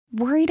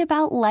Worried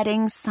about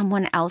letting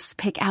someone else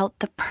pick out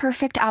the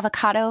perfect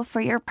avocado for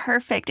your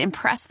perfect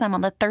impress them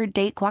on the third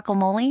date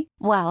guacamole?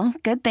 Well,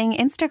 good thing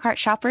Instacart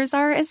shoppers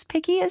are as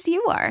picky as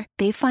you are.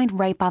 They find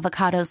ripe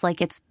avocados like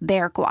it's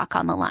their guac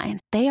on the line.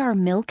 They are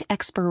milk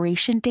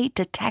expiration date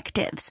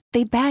detectives.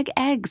 They bag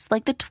eggs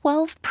like the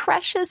 12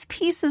 precious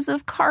pieces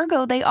of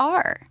cargo they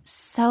are.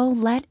 So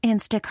let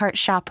Instacart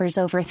shoppers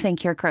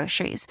overthink your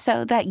groceries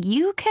so that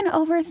you can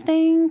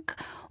overthink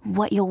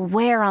what you'll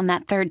wear on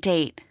that third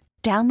date.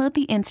 Download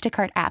the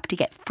Instacart app to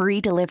get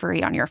free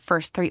delivery on your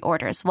first 3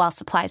 orders while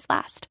supplies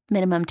last.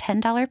 Minimum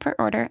 $10 per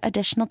order.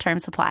 Additional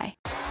terms apply.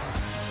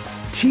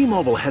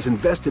 T-Mobile has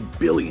invested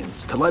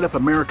billions to light up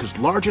America's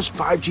largest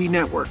 5G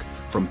network,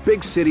 from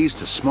big cities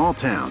to small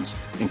towns,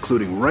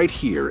 including right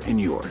here in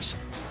yours.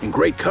 And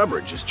great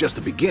coverage is just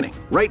the beginning.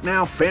 Right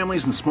now,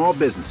 families and small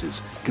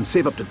businesses can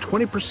save up to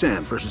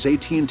 20% versus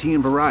AT&T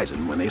and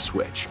Verizon when they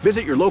switch.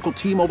 Visit your local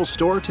T-Mobile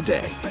store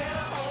today.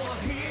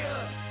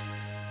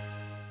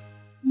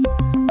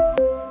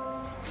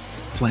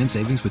 Plan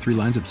savings with 3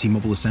 lines of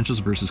T-Mobile Essentials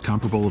versus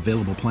comparable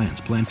available plans.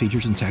 Plan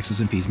features and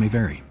taxes and fees may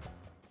vary.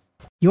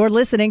 You're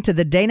listening to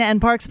the Dana and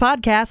Parks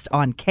podcast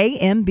on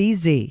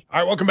KMBZ. All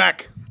right, welcome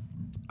back.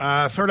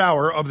 Third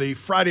hour of the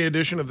Friday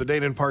edition of the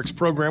Dana and Parks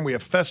program. We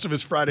have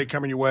Festivus Friday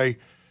coming your way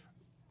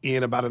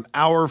in about an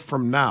hour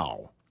from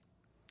now.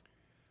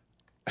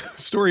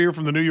 Story here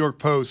from the New York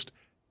Post.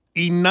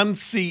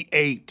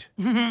 Enunciate.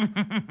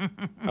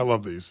 I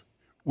love these.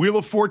 Wheel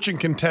of Fortune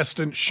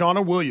contestant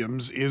Shauna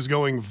Williams is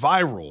going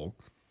viral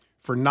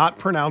for not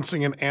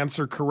pronouncing an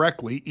answer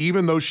correctly,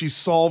 even though she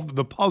solved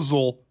the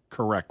puzzle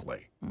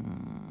correctly.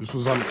 This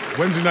was on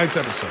Wednesday night's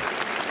episode.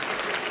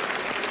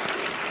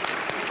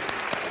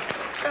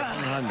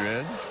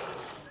 700.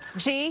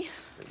 G?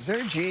 Is there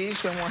a G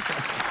somewhere?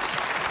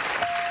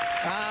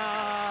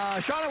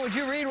 Shauna, would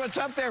you read what's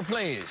up there,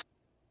 please?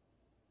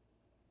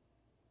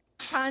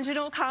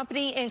 Conjugal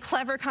company and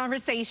clever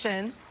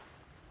conversation.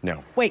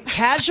 No. Wait,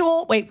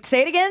 casual? Wait,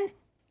 say it again?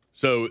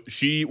 So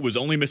she was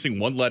only missing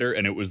one letter,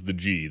 and it was the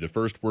G. The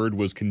first word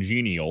was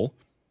congenial.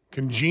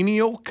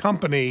 Congenial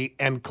company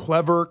and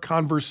clever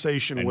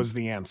conversation was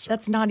the answer.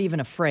 That's not even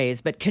a phrase,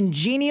 but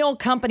congenial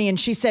company, and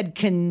she said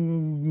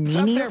What's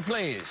up there,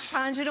 please?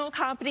 Conjugal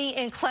company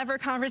and clever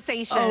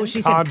conversation. Oh,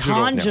 she said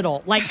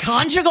conjugal. Like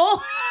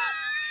conjugal?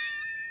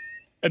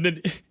 And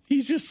then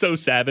he's just so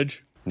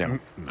savage. No.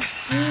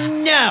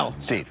 No.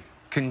 Steve.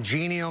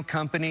 Congenial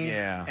company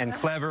and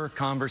clever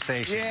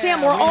conversation.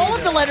 Sam, were all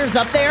of the letters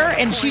up there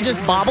and she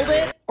just bobbled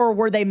it, or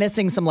were they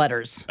missing some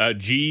letters?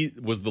 G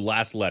was the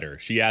last letter.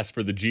 She asked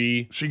for the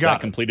G. She got it.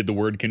 Completed the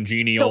word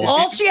congenial. So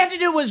all she had to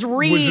do was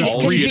read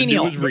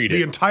congenial.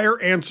 The entire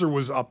answer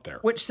was up there.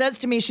 Which says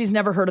to me she's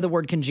never heard of the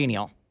word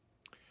congenial.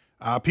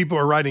 People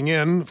are writing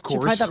in, of course. She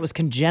probably thought it was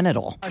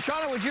congenital.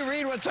 Shauna, would you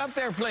read what's up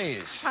there,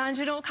 please?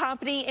 Conjugal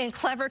company and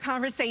clever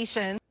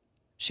conversation.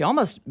 She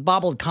almost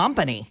bobbled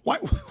company.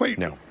 What? Wait.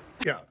 No.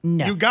 Yeah.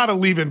 No. You got to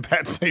leave in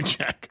Pat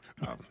Sajak.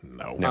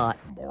 No.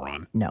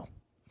 Moron. No.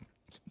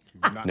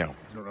 No.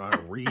 You don't know how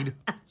to read?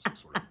 Some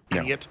sort of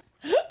idiot.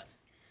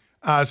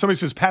 Somebody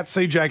says Pat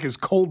Sajak is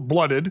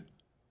cold-blooded.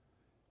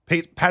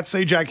 Pat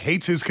Sajak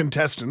hates his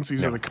contestants.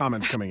 These are the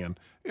comments coming in.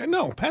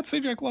 No, Pat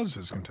Sajak loves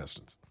his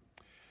contestants.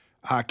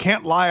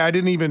 Can't lie, I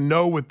didn't even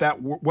know what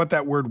that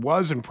word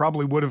was and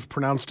probably would have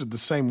pronounced it the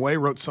same way,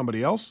 wrote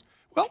somebody else.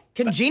 Well,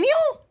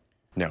 congenial?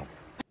 No.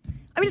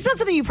 I mean, it's not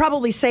something you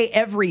probably say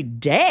every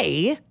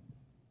day.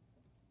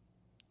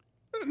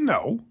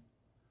 No.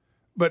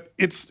 But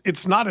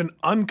it's not an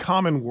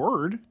uncommon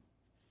word.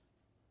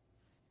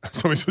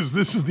 Somebody says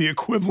this is the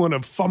equivalent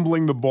of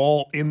fumbling the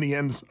ball in the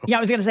end zone. Yeah, I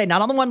was going to say,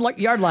 not on the 1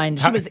 yard line.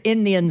 She was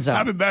in the end zone.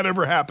 How did that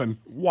ever happen?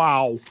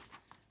 Wow.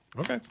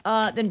 Okay.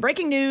 Then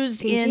breaking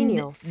news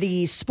in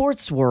the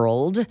sports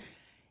world.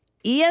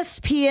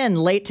 ESPN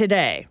late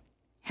today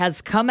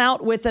has come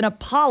out with an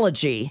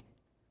apology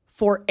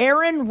for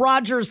Aaron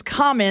Rodgers'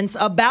 comments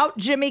about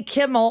Jimmy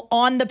Kimmel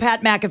on the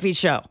Pat McAfee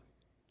show.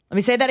 Let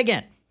me say that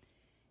again.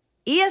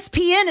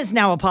 ESPN is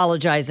now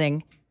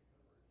apologizing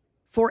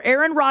for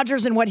Aaron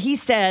Rodgers and what he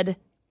said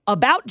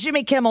about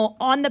Jimmy Kimmel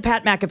on the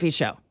Pat McAfee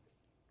show.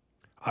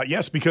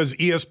 Yes, because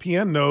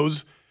ESPN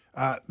knows,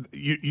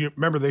 you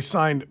remember they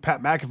signed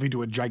Pat McAfee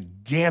to a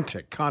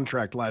gigantic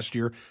contract last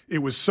year.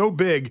 It was so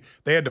big,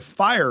 they had to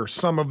fire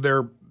some of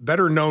their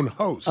better-known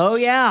hosts. Oh,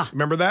 yeah.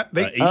 Remember that?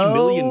 $80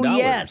 million.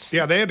 Yes.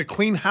 Yeah, they had to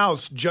clean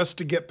house just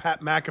to get Pat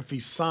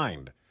McAfee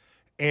signed.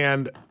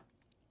 And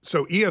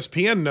so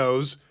ESPN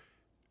knows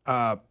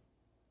that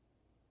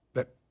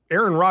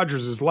Aaron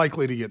Rodgers is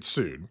likely to get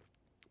sued.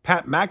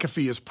 Pat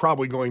McAfee is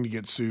probably going to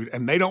get sued,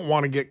 and they don't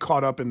want to get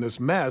caught up in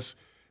this mess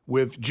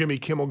with Jimmy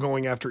Kimmel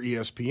going after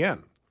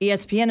ESPN.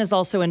 ESPN is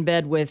also in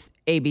bed with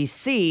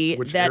ABC,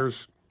 Which that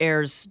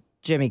airs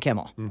Jimmy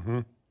Kimmel. Mm-hmm.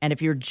 And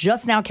if you're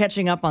just now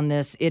catching up on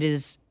this, it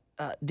is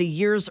the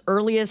year's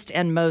earliest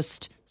and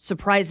most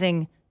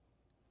surprising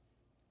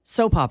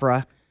soap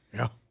opera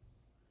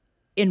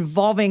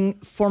involving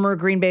former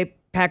Green Bay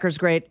Packers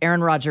great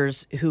Aaron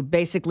Rodgers, who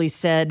basically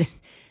said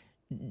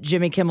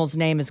Jimmy Kimmel's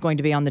name is going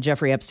to be on the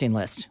Jeffrey Epstein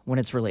list when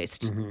it's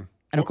released. Mm-hmm.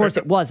 And of course,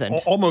 it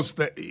wasn't. Almost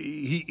that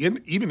he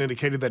even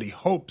indicated that he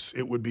hopes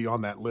it would be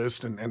on that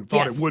list and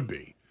thought it would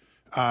be.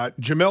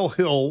 Jamel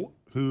Hill,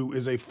 who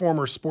is a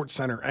former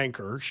SportsCenter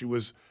anchor, she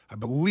was, I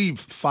believe,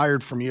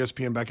 fired from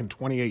ESPN back in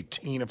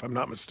 2018, if I'm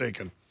not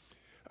mistaken,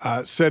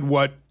 said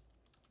what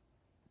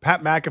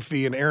Pat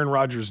McAfee and Aaron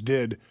Rodgers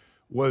did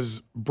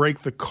was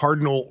break the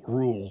cardinal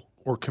rule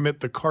or commit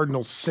the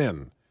cardinal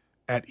sin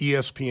at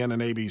ESPN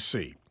and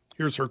ABC.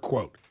 Here's her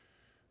quote.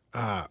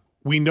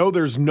 We know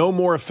there's no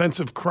more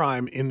offensive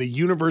crime in the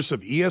universe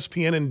of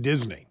ESPN and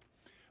Disney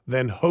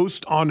than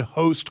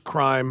host-on-host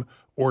crime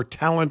or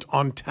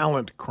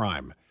talent-on-talent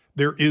crime.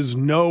 There is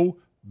no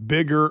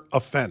bigger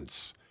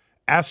offense.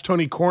 Ask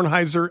Tony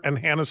Kornheiser and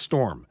Hannah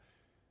Storm.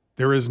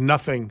 There is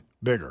nothing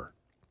bigger.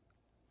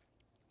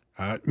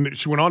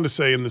 She went on to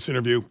say in this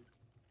interview,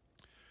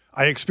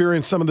 I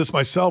experienced some of this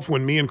myself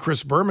when me and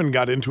Chris Berman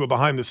got into it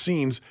behind the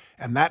scenes,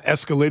 and that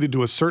escalated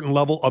to a certain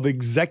level of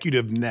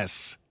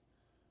executiveness.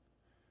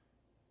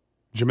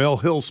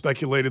 Jamel Hill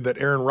speculated that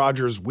Aaron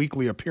Rodgers'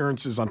 weekly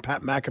appearances on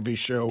Pat McAfee's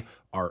show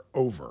are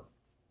over.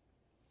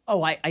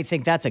 Oh, I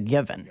think that's a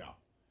given. Yeah.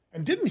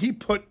 And didn't he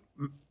put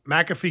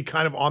McAfee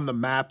kind of on the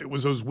map? It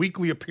was those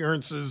weekly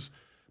appearances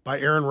by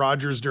Aaron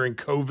Rodgers during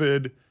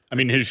COVID. I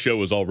mean, his show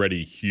was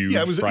already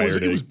huge prior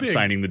to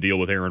signing the deal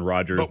with Aaron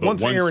Rodgers. But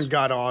once Aaron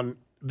got on,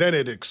 then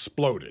it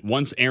exploded.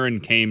 Once Aaron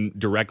came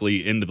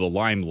directly into the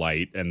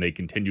limelight and they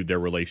continued their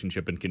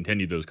relationship and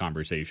continued those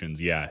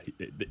conversations,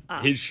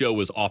 his show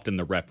was often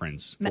the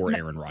reference for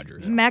Aaron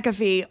Rodgers.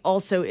 McAfee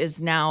also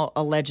is now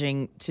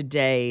alleging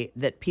today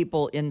that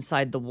people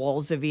inside the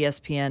walls of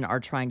ESPN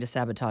are trying to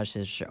sabotage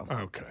his show.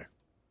 Okay.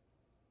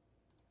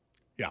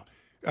 Yeah.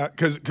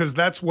 Because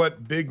that's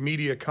what big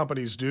media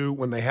companies do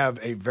when they have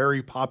a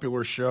very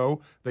popular show.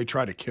 They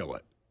try to kill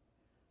it.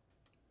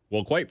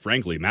 Well, quite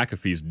frankly,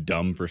 McAfee's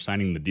dumb for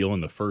signing the deal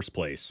in the first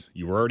place.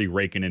 You were already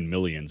raking in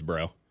millions,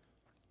 bro.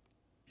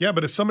 Yeah,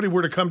 but if somebody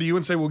were to come to you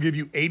and say, we'll give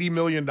you $80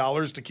 million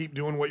to keep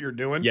doing what you're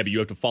doing. Yeah, but you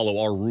have to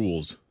follow our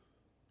rules.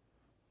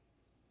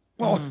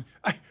 Well,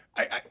 I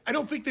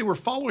don't think they were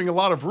following a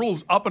lot of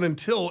rules up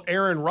until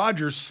Aaron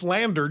Rodgers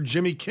slandered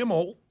Jimmy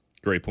Kimmel.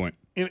 Great point.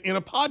 In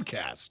a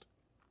podcast.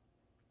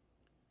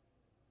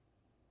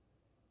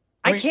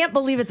 I can't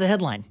believe it's a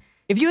headline.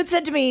 If you had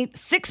said to me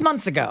 6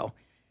 months ago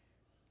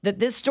that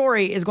this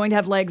story is going to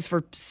have legs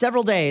for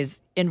several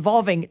days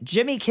involving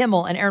Jimmy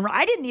Kimmel and Aaron,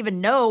 I didn't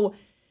even know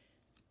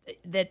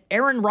that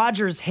Aaron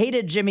Rodgers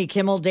hated Jimmy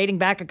Kimmel dating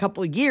back a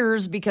couple of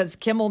years because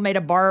Kimmel made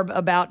a barb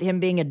about him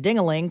being a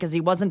ding-a-ling because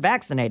he wasn't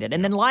vaccinated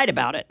and then lied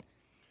about it.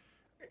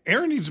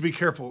 Aaron needs to be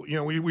careful. You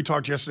know, we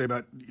talked yesterday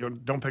about,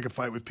 don't pick a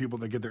fight with people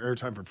that get their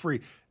airtime for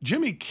free.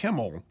 Jimmy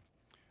Kimmel,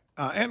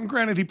 and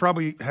granted, he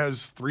probably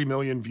has 3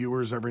 million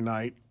viewers every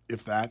night,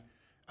 if that.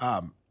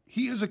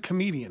 He is a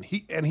comedian.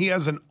 He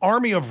has an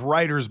army of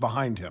writers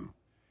behind him.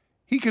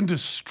 He can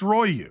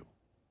destroy you.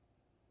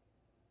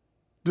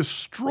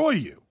 Destroy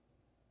you.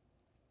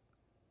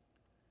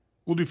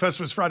 We'll do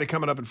Festivus Friday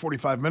coming up in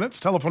 45 minutes.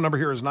 Telephone number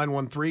here is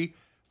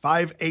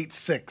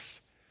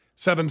 913-586-7798,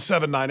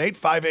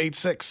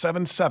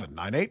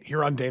 586-7798,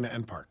 here on Dana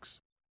and Parks.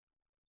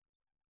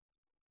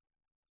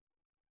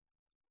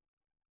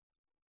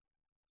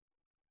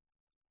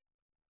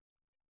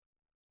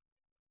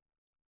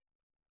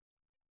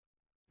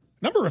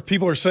 A number of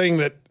people are saying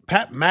that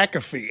Pat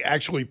McAfee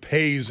actually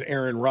pays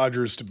Aaron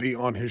Rodgers to be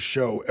on his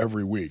show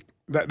every week.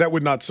 That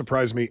would not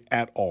surprise me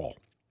at all.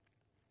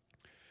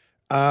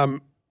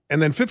 And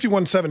then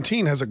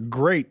 5117 has a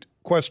great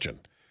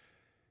question.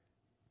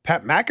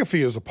 Pat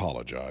McAfee has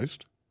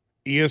apologized.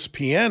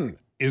 ESPN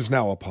is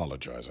now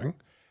apologizing.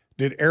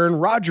 Did Aaron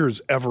Rodgers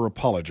ever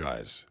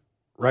apologize?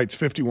 Writes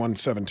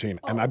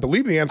 5117. And I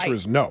believe the answer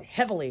is no.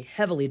 Heavily,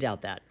 heavily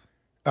doubt that.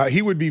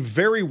 He would be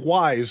very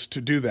wise to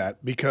do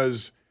that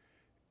because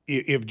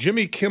if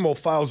Jimmy Kimmel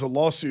files a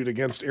lawsuit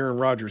against Aaron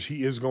Rodgers,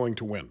 he is going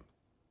to win.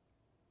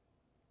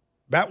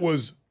 That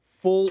was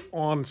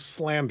full-on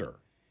slander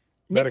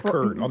that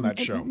occurred on that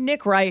show.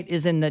 Nick Wright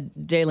is in the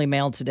Daily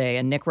Mail today,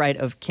 and Nick Wright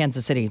of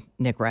Kansas City,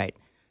 Nick Wright,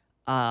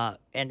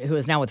 and who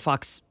is now with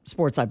Fox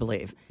Sports, I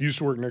believe. Used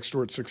to work next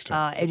door at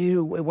 610. And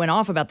who went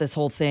off about this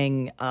whole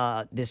thing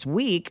this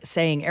week,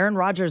 saying Aaron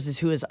Rodgers,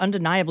 who is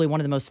undeniably one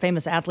of the most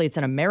famous athletes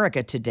in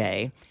America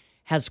today,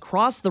 has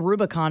crossed the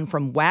Rubicon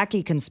from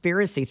wacky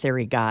conspiracy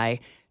theory guy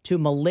to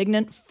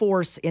malignant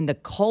force in the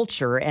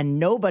culture, and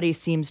nobody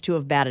seems to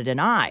have batted an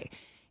eye.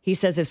 He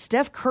says if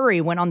Steph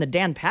Curry went on the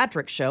Dan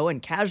Patrick show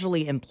and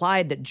casually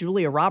implied that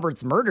Julia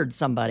Roberts murdered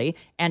somebody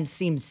and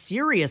seemed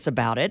serious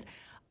about it,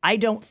 I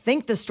don't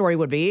think the story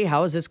would be,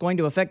 how is this going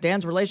to affect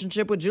Dan's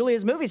relationship with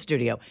Julia's movie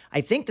studio?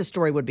 I think the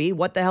story would be,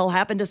 what the hell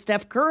happened to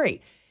Steph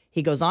Curry?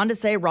 He goes on to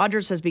say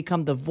Rodgers has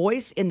become the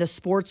voice in the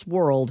sports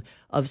world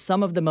of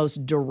some of the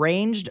most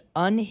deranged,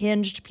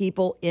 unhinged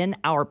people in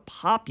our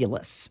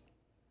populace.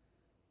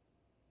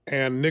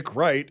 And Nick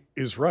Wright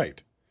is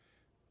right.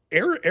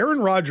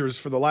 Aaron Rodgers,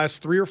 for the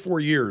last 3 or 4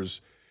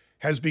 years,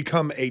 has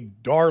become a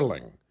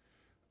darling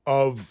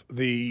of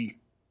the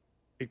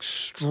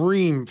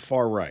extreme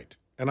far right.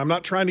 And I'm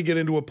not trying to get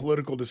into a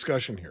political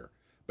discussion here,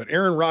 but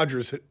Aaron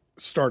Rodgers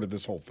started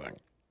this whole thing.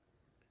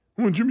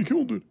 Oh, Jimmy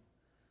Kimmel did.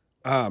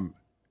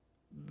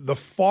 The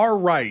far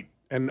right,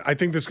 and I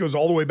think this goes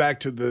all the way back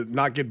to the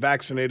not get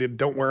vaccinated,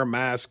 don't wear a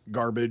mask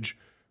garbage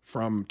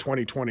from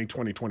 2020,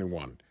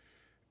 2021.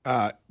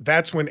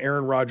 That's when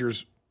Aaron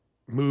Rodgers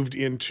moved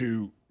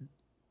into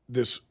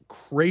this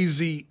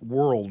crazy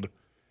world.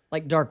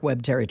 Like dark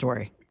web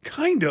territory.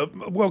 Kind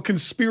of. Well,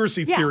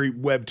 conspiracy theory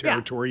web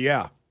territory,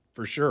 yeah,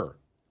 for sure.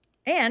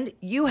 And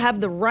you have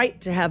the right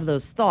to have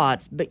those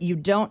thoughts, but you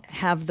don't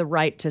have the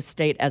right to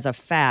state as a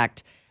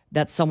fact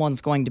that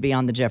someone's going to be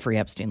on the Jeffrey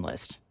Epstein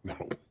list. No,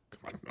 come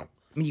on, no. I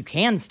mean, you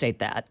can state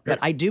that, but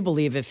I do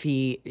believe if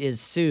he is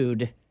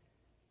sued,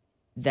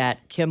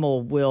 that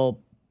Kimmel will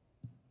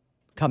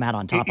come out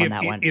on top on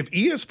that one. If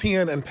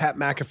ESPN and Pat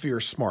McAfee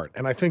are smart,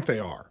 and I think they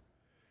are,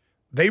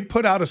 they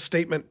put out a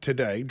statement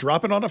today,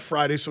 drop it on a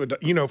Friday, so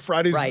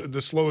Friday's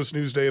the slowest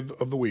news day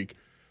of the week.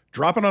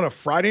 Drop it on a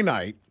Friday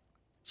night,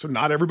 so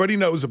not everybody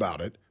knows about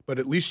it, but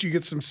at least you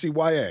get some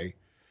CYA.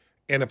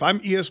 And if I'm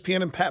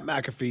ESPN and Pat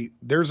McAfee,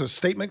 there's a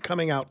statement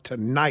coming out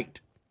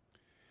tonight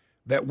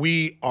that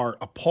we are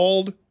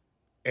appalled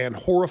and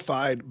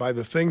horrified by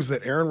the things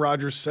that Aaron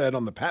Rodgers said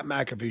on the Pat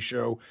McAfee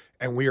show,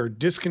 and we are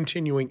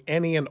discontinuing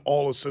any and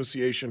all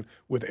association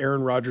with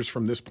Aaron Rodgers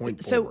from this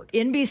point forward. So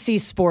NBC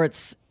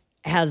Sports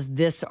has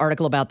this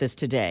article about this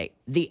today.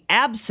 The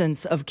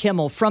absence of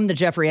Kimmel from the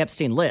Jeffrey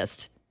Epstein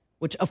list,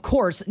 which, of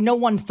course, no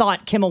one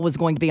thought Kimmel was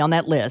going to be on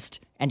that list,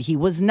 and he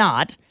was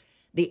not.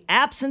 The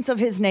absence of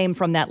his name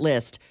from that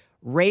list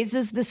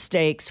raises the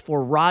stakes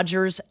for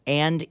Rodgers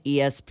and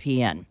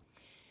ESPN.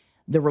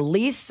 The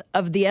release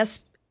of the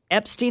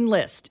Epstein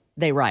list,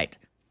 they write,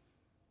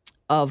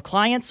 of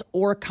clients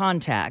or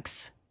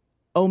contacts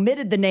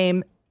omitted the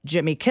name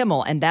Jimmy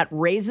Kimmel, and that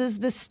raises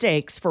the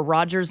stakes for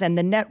Rodgers and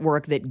the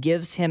network that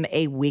gives him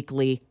a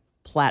weekly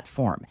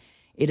platform.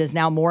 It is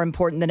now more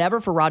important than ever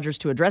for Rodgers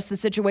to address the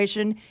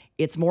situation.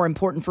 It's more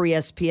important for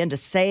ESPN to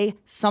say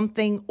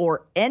something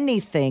or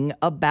anything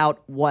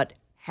about what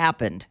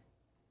happened.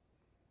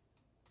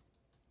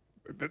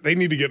 They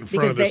need to get in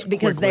front of this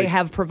because quickly. They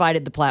have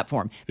provided the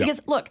platform.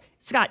 Because, look,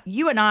 Scott,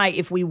 you and I,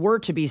 if we were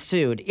to be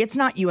sued, it's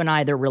not you and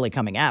I they're really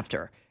coming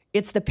after.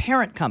 It's the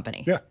parent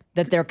company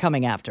that they're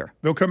coming after.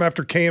 They'll come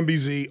after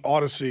KMBZ,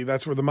 Odyssey.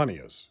 That's where the money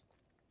is.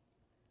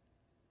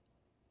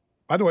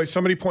 By the way,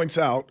 somebody points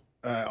out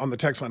on the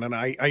text line, and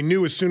I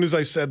knew as soon as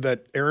I said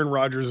that Aaron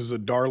Rodgers is a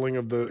darling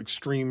of the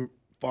extreme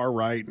far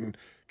right and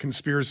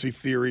conspiracy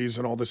theories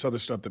and all this other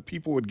stuff, that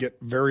people would get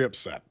very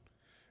upset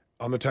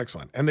on the text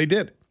line. And they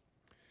did.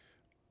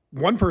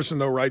 One person,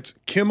 though, writes,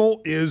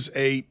 Kimmel is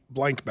a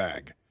blank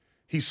bag.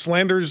 He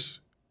slanders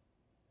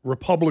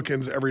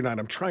Republicans every night.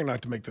 I'm trying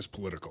not to make this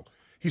political.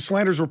 He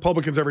slanders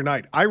Republicans every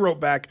night. I wrote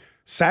back,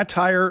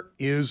 satire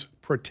is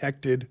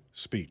protected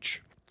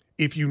speech.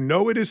 If you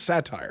know it is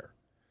satire,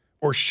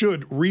 or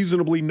should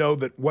reasonably know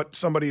that what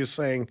somebody is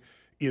saying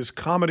is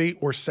comedy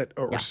or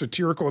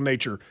satirical in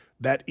nature,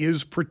 that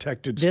is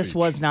protected speech. This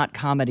was not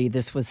comedy.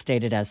 This was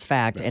stated as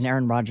fact, and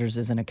Aaron Rodgers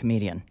isn't a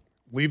comedian.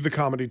 Leave the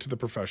comedy to the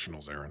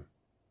professionals, Aaron.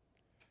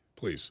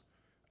 Please.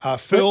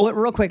 Phil.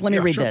 Real quick, let me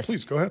read this.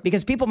 Please, go ahead.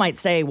 Because people might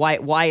say,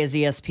 why is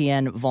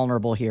ESPN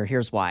vulnerable here?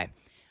 Here's why.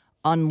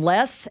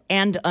 Unless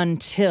and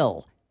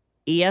until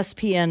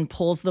ESPN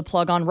pulls the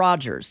plug on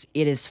Rodgers,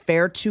 it is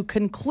fair to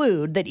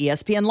conclude that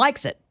ESPN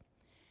likes it.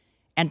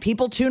 And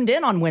people tuned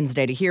in on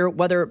Wednesday to hear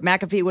whether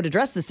McAfee would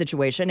address the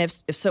situation,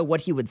 if so,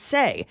 what he would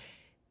say.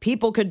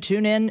 People could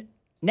tune in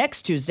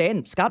next Tuesday,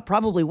 and Scott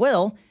probably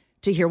will,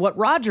 to hear what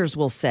Rodgers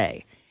will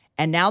say.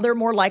 And now they're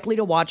more likely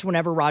to watch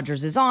whenever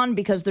Rodgers is on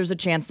because there's a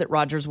chance that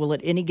Rodgers will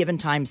at any given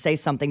time say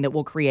something that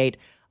will create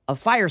a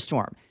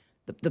firestorm.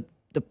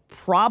 The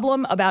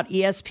problem about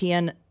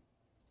ESPN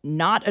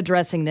not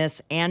addressing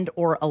this and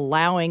or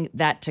allowing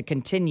that to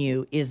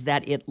continue is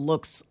that it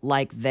looks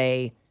like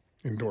they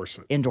endorse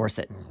it.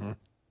 Mm-hmm.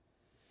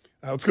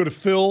 Let's go to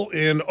Phil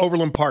in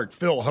Overland Park.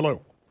 Phil,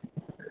 hello.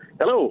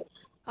 Hello.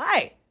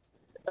 Hi.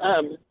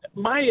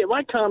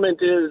 My comment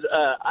is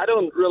I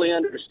don't really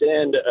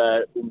understand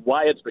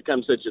why it's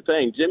become such a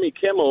thing. Jimmy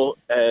Kimmel,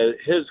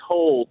 his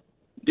whole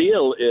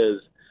deal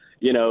is,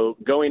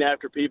 going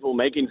after people,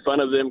 making fun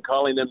of them,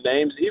 calling them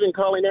names, even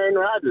calling Aaron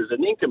Rodgers a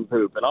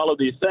nincompoop and all of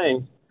these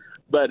things.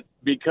 But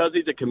because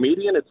he's a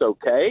comedian, it's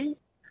okay.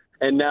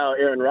 And now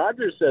Aaron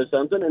Rodgers says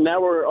something, and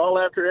now we're all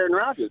after Aaron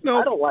Rodgers.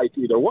 No. I don't like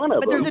either one of them.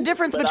 But there's a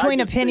difference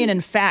between opinion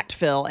and fact,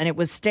 Phil, and it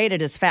was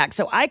stated as fact.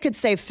 So I could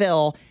say,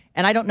 Phil,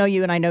 and I don't know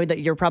you, and I know that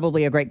you're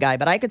probably a great guy,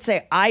 but I could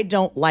say I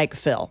don't like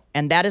Phil,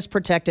 and that is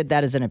protected.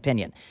 That is an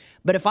opinion.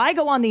 But if I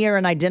go on the air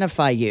and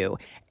identify you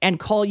and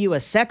call you a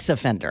sex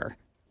offender,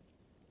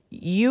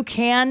 you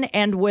can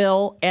and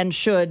will and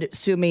should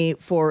sue me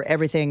for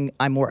everything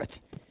I'm worth.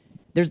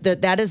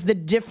 That is the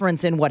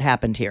difference in what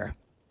happened here.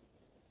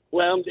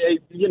 Well,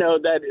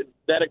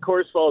 that of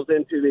course falls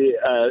into the,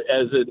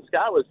 as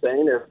Scott was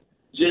saying, if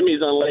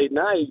Jimmy's on late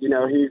night,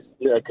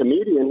 he's a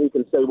comedian, he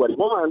can say what he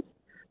wants,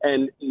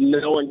 and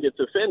no one gets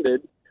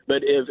offended.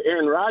 But if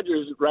Aaron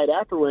Rodgers right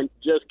after went,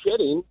 just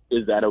kidding,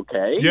 is that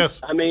okay? Yes.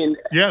 I mean,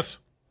 yes.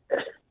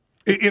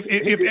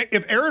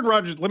 If Aaron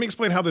Rodgers, let me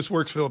explain how this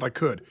works, Phil, if I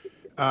could.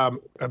 I've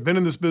been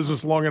in this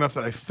business long enough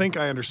that I think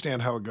I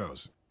understand how it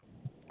goes.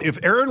 If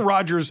Aaron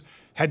Rodgers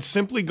had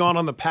simply gone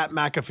on the Pat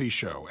McAfee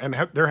show and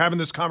they're having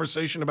this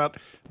conversation about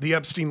the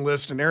Epstein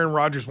list and Aaron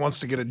Rodgers wants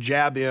to get a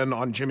jab in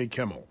on Jimmy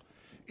Kimmel.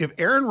 If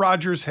Aaron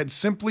Rodgers had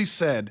simply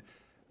said,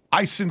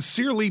 I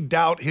sincerely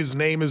doubt his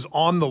name is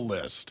on the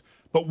list,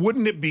 but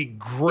wouldn't it be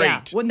great?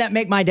 Yeah, wouldn't that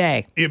make my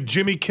day? If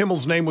Jimmy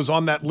Kimmel's name was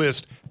on that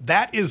list,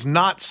 that is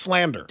not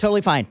slander.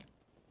 Totally fine.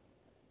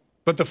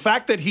 But the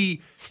fact that he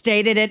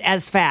stated it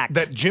as fact,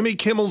 that Jimmy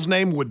Kimmel's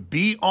name would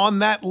be on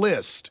that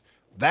list,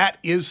 that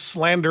is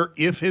slander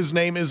if his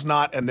name is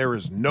not, and there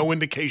is no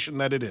indication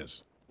that it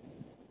is.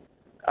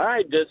 All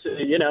right, just,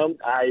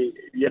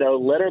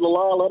 letter of the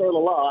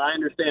law, I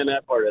understand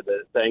that part of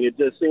the thing. It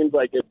just seems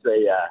like it's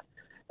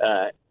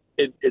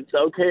it's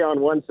okay on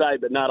one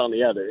side, but not on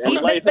the other. And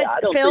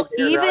but Phil,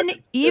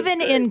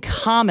 even in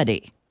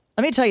comedy,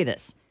 let me tell you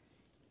this.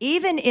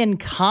 Even in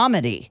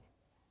comedy,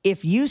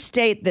 if you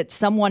state that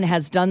someone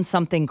has done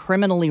something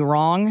criminally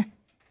wrong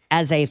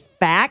as a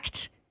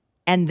fact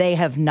and they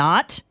have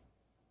not,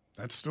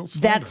 that's still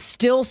slander. That's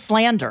still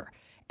slander.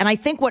 And I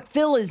think what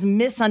Phil is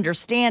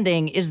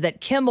misunderstanding is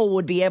that Kimmel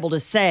would be able to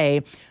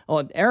say,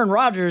 oh, Aaron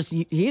Rodgers,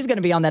 he's going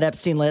to be on that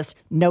Epstein list.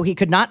 No, he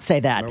could not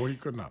say that. No, he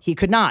could not. He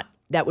could not.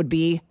 That would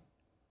be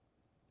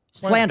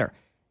slander.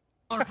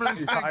 A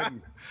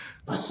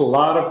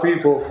lot of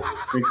people,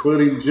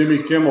 including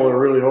Jimmy Kimmel, are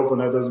really hoping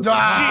that doesn't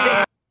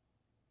I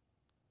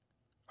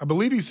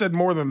believe he said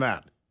more than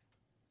that.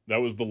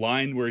 That was the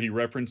line where he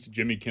referenced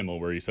Jimmy Kimmel,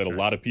 where he said a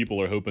lot of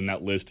people are hoping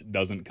that list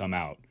doesn't come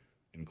out,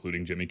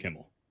 including Jimmy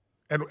Kimmel.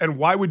 And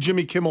why would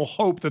Jimmy Kimmel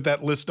hope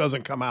that list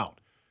doesn't come out?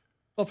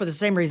 Well, for the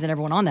same reason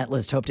everyone on that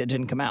list hoped it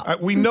didn't come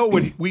out. We know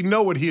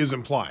what he is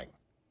implying.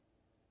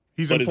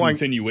 He's implying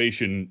is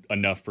insinuation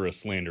enough for a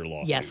slander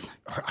lawsuit? Yes,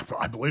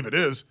 I believe it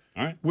is.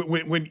 All right.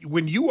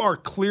 When you are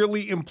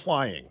clearly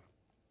implying,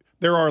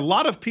 there are a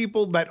lot of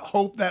people that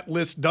hope that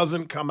list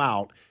doesn't come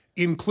out,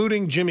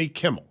 including Jimmy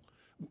Kimmel.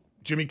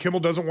 Jimmy Kimmel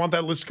doesn't want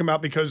that list to come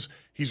out because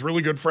he's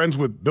really good friends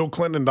with Bill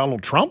Clinton and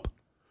Donald Trump?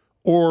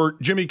 Or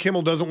Jimmy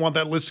Kimmel doesn't want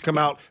that list to come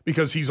out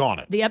because he's on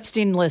it? The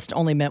Epstein list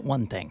only meant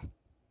one thing.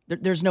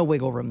 There's no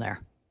wiggle room there.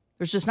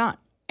 There's just not.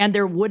 And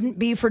there wouldn't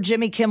be for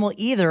Jimmy Kimmel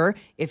either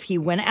if he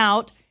went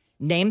out,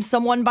 named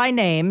someone by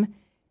name,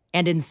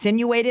 and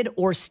insinuated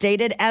or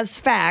stated as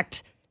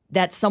fact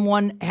that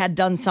someone had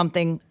done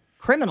something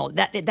criminal.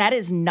 That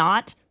is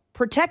not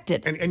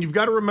protected. And you've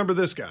got to remember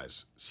this,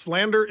 guys.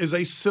 Slander is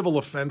a civil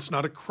offense,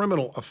 not a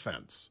criminal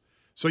offense.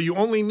 So you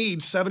only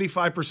need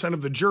 75%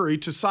 of the jury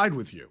to side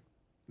with you,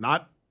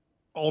 not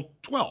all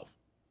 12,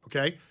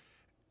 okay?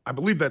 I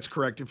believe that's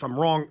correct. If I'm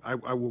wrong,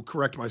 I will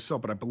correct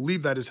myself, but I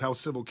believe that is how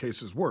civil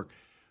cases work.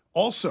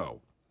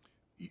 Also,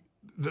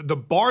 the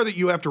bar that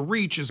you have to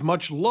reach is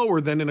much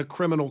lower than in a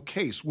criminal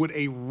case. Would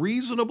a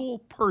reasonable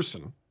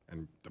person,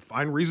 and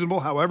define reasonable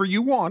however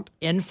you want,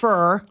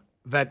 infer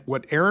that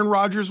what Aaron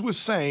Rodgers was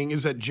saying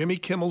is that Jimmy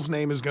Kimmel's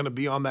name is going to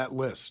be on that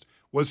list?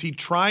 Was he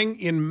trying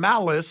in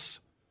malice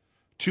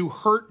to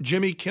hurt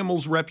Jimmy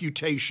Kimmel's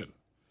reputation?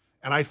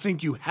 And I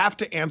think you have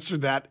to answer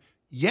that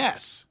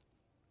yes.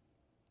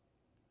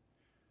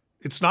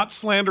 It's not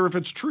slander if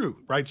it's true,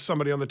 right?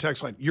 Somebody on the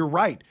text line. You're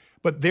right.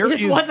 But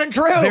This wasn't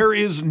true. There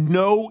is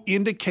no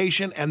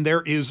indication and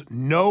there is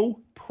no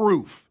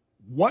proof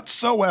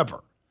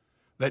whatsoever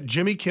that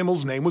Jimmy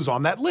Kimmel's name was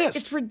on that list.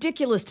 It's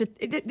ridiculous.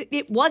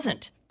 It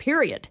wasn't,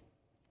 period.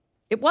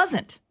 It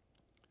wasn't.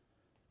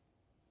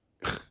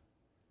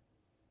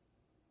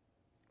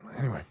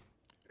 Anyway,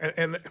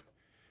 and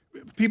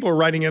people are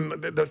writing in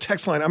the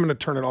text line. I'm going to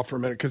turn it off for a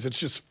minute because it's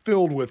just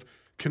filled with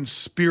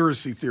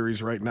conspiracy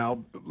theories right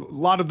now. A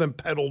lot of them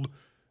peddled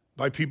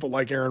by people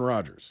like Aaron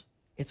Rodgers.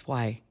 It's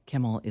why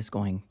Kimmel is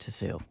going to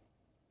sue.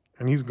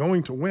 And he's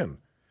going to win.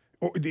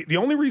 The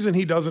only reason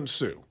he doesn't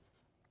sue,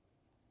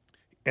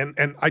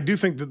 and I do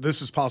think that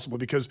this is possible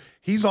because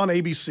he's on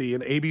ABC,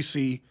 and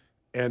ABC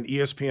and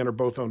ESPN are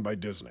both owned by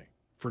Disney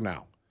for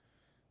now.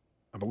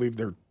 I believe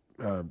they're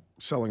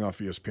selling off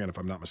ESPN, if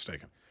I'm not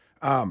mistaken.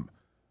 The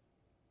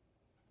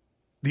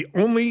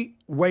only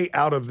way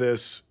out of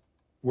this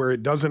where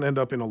it doesn't end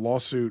up in a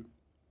lawsuit,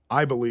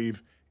 I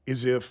believe,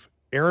 is if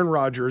Aaron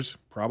Rodgers,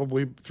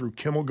 probably through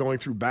Kimmel going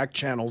through back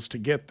channels to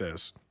get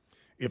this,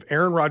 if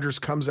Aaron Rodgers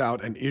comes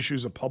out and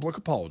issues a public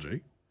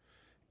apology,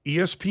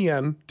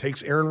 ESPN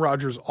takes Aaron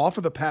Rodgers off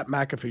of the Pat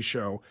McAfee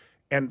show,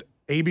 and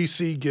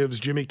ABC gives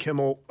Jimmy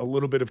Kimmel a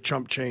little bit of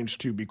chump change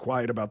to be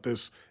quiet about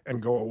this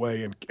and go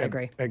away and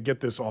get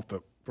this off the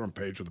front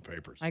page of the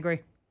papers. I agree.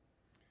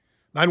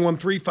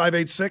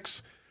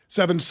 913-586-7798.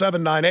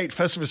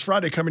 Festivus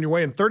Friday coming your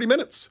way in 30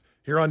 minutes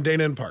here on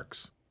Dana and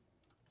Parks.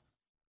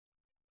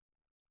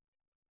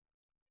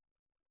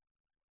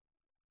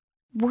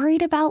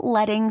 Worried about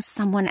letting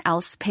someone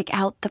else pick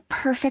out the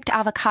perfect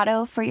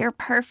avocado for your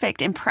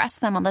perfect impress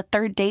them on the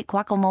third date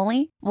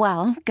guacamole?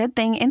 Well, good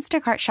thing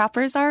Instacart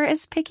shoppers are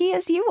as picky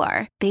as you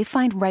are. They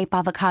find ripe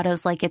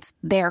avocados like it's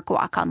their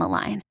guac on the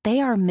line.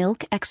 They are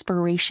milk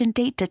expiration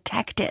date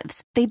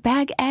detectives. They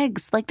bag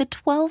eggs like the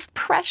 12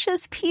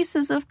 precious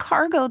pieces of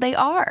cargo they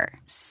are.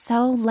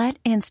 So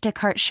let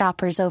Instacart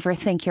shoppers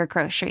overthink your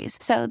groceries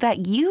so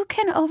that you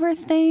can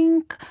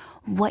overthink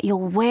what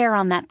you'll wear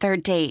on that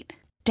third date.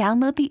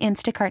 Download the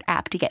Instacart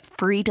app to get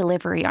free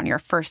delivery on your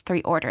first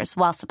 3 orders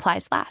while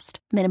supplies last.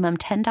 Minimum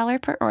 $10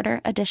 per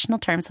order. Additional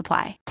terms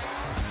apply.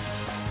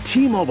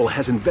 T-Mobile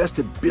has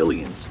invested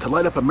billions to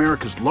light up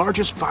America's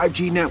largest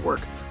 5G network,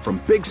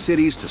 from big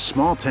cities to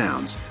small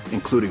towns,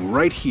 including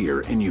right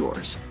here in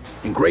yours.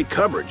 And great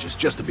coverage is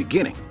just the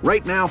beginning.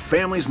 Right now,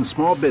 families and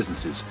small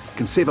businesses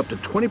can save up to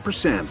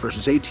 20%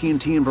 versus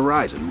AT&T and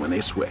Verizon when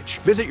they switch.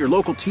 Visit your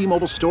local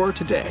T-Mobile store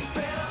today.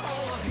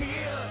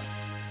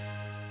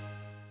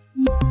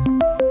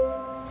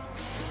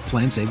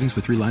 Plan savings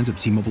with 3 lines of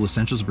T-Mobile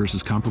Essentials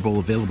versus comparable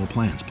available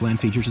plans. Plan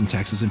features and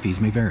taxes and fees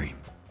may vary.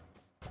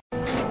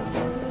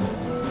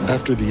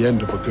 After the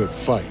end of a good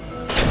fight,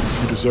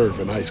 you deserve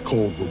an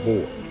ice-cold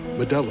reward.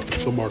 Modelo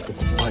is the mark of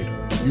a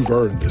fighter. You've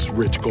earned this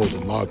rich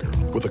golden lager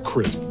with a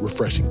crisp,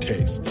 refreshing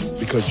taste.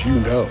 Because you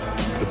know,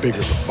 the bigger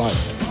the fight,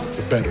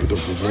 the better the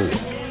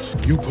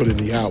reward. You put in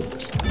the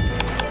hours,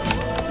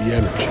 the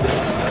energy,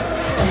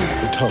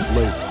 the tough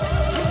labor.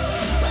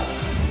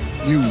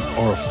 You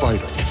are a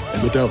fighter,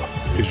 and Modelo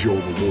is your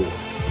reward.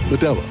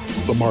 Modelo,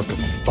 the mark of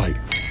a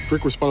fighter.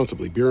 Drink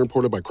responsibly. Beer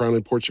imported by Crown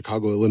Imports,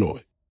 Chicago,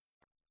 Illinois.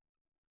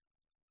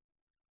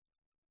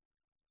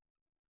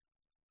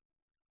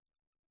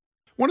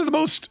 One of the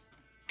most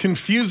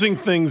confusing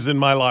things in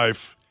my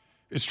life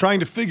is trying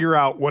to figure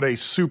out what a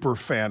super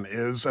fan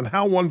is and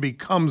how one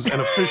becomes an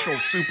official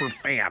super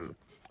fan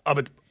of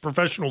a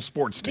professional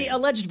sports team. The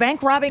alleged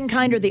bank robbing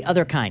kind or the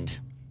other kind?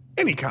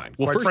 Any kind.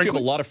 Well, first frankly. you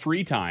have a lot of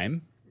free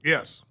time.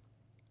 Yes.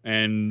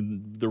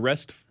 And the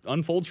rest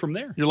unfolds from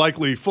there. You're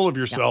likely full of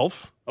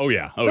yourself. Yeah. Oh,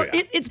 yeah. So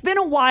it's been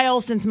a while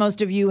since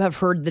most of you have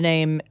heard the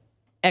name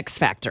X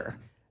Factor.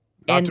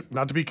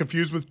 Not to be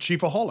confused with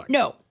Chiefaholic.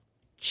 No.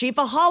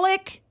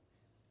 Chiefaholic.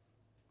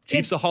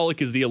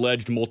 Chiefsaholic is the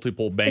alleged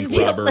multiple bank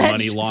robber,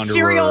 money launderer.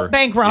 Serial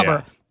bank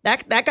robber.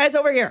 Yeah. That guy's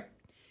over here.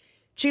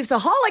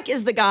 Chiefsaholic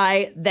is the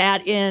guy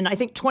that in, I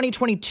think,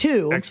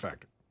 2022,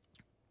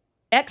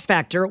 X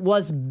Factor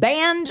was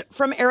banned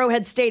from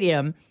Arrowhead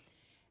Stadium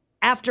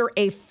after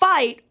a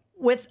fight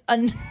with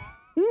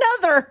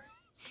another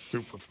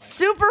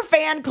super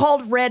fan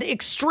called Red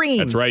Extreme.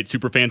 That's right.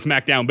 Superfan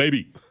Smackdown,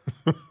 baby.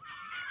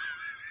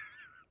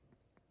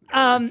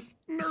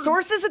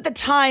 Sources at the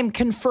time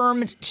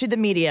confirmed to the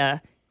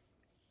media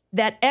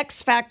that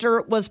X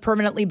Factor was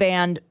permanently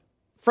banned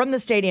from the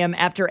stadium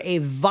after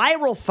a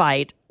viral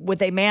fight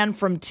with a man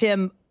from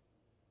Tim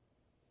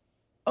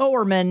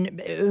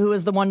Owerman, who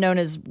is the one known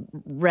as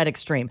Red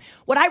Extreme.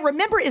 What I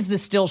remember is the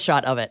still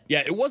shot of it.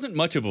 Yeah, it wasn't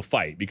much of a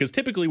fight because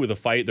typically with a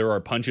fight, there are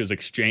punches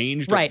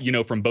exchanged, right,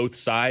 from both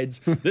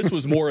sides. This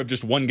was more of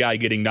just one guy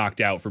getting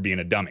knocked out for being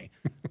a dummy.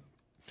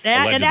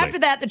 And after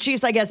that, the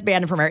Chiefs, I guess,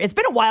 banned him from Arrowhead. It's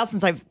been a while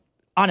since I've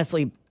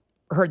honestly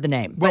heard the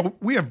name. Well,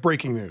 we have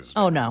breaking news.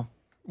 Oh, no.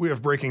 We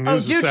have breaking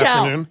news this tell.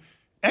 afternoon.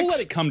 We'll let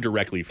it come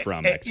directly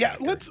from X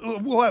Factor. Yeah,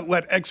 we'll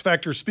let X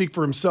Factor speak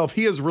for himself.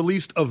 He has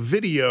released a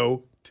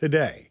video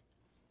today.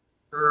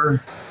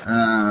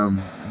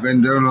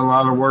 Been doing a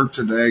lot of work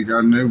today.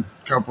 Got a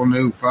couple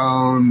new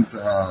phones.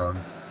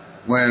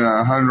 Went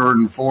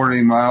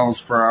 140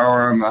 miles per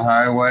hour on the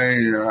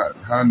highway,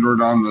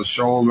 100 on the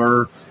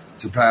shoulder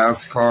to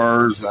pass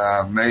cars.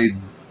 Made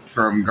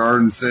from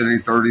Garden City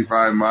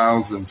 35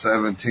 miles in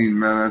 17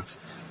 minutes.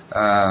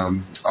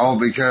 All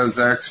because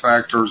X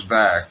Factor's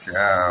back.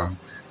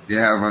 If you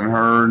haven't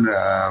heard,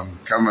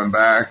 coming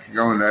back,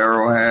 going to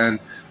Arrowhead,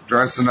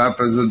 dressing up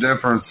as a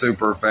different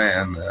super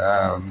fan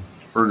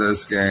for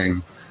this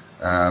game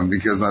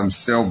because I'm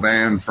still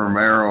banned from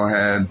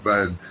Arrowhead,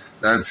 but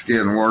that's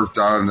getting worked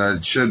on.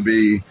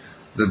 The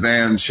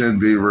ban should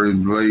be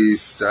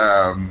released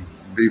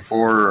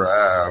before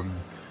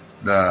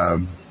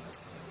the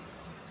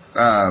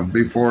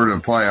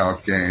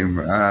playoff game.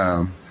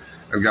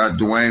 I've got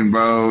Dwayne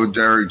Bowe,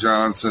 Derek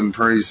Johnson,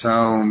 Priest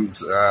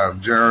Holmes,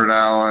 Jared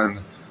Allen,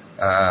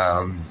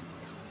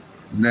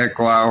 Nick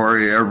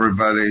Lowry,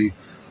 everybody,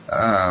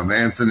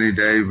 Anthony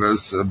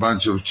Davis, a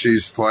bunch of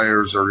Chiefs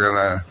players are going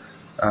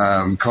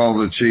to call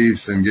the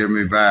Chiefs and get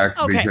me back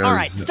because all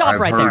right. Stop I've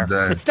right heard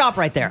there. that Stop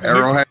right there.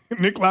 Arrowhead.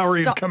 Nick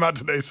Lowry has come out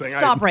today saying, I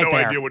have no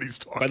idea what he's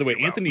talking about. By the way,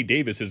 Anthony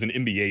Davis is an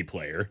NBA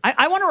player.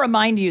 I want to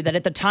remind you that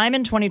at the time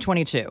in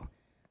 2022,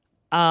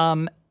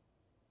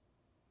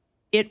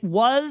 it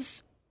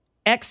was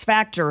X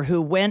Factor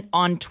who went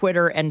on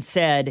Twitter and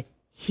said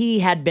he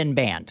had been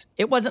banned.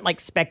 It wasn't like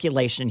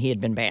speculation he had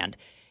been banned.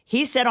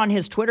 He said on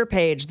his Twitter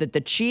page that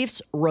the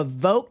Chiefs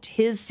revoked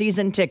his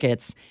season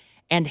tickets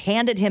and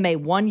handed him a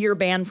 1-year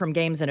ban from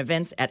games and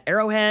events at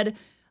Arrowhead.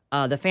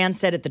 The fan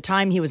said at the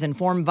time he was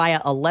informed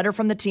via a letter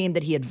from the team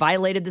that he had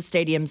violated the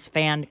stadium's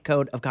fan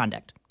code of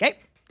conduct. Okay,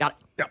 got it.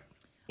 Yeah.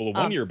 Well, the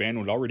one-year ban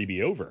would already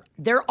be over.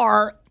 There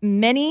are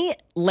many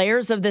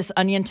layers of this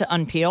onion to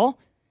unpeel,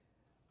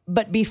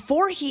 but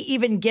before he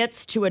even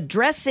gets to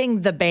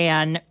addressing the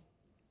ban,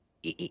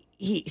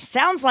 he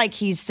sounds like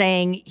he's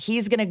saying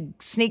he's going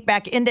to sneak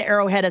back into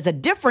Arrowhead as a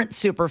different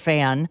super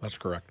fan. That's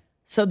correct.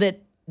 So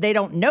that they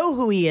don't know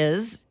who he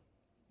is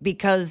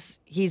because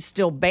he's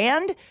still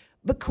banned.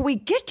 But could we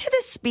get to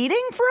the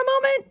speeding for a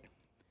moment?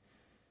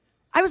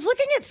 I was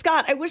looking at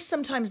Scott. I wish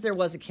sometimes there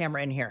was a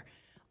camera in here.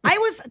 I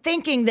was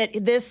thinking that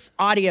this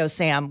audio,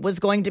 Sam, was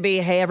going to be,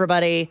 hey,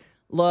 everybody,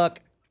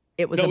 look,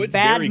 it was a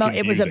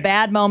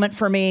bad moment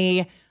for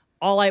me.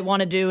 All I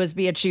want to do is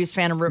be a Chiefs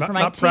fan and root for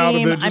my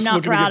team. I'm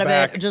not proud of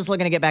it. Just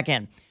looking to get back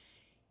in.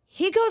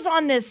 He goes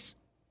on this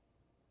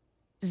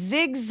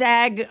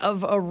zigzag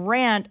of a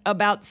rant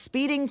about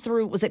speeding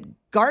through, was it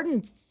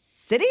Garden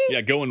City?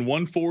 Yeah, going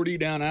 140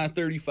 down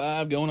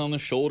I-35, going on the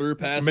shoulder,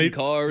 passing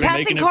cars,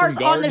 passing making cars it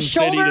from Garden on the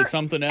City shoulder to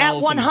something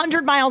else. At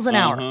 100 miles an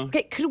hour.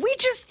 Okay, could we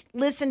just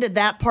listen to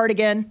that part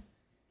again?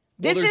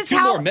 Well, there's 2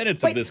 more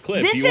minutes of this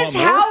clip. This Do you want is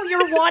more? how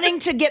you're wanting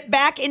to get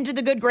back into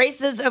the good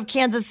graces of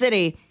Kansas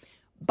City,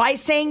 by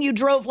saying you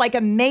drove like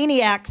a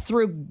maniac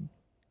through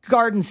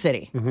Garden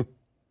City. Mm-hmm.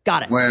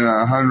 Got it. Went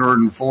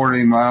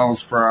 140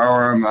 miles per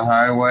hour on the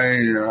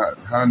highway,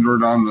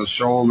 100 on the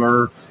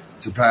shoulder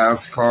to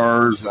pass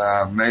cars,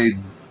 made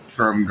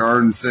from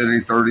Garden City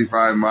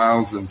 35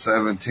 miles in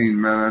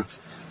 17 minutes,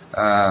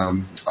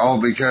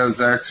 all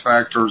because X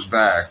Factor's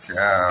back.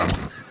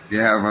 You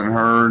haven't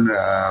heard,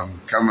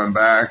 coming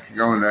back,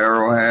 going to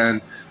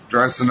Arrowhead,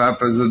 dressing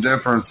up as a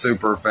different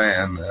super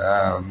fan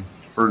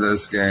for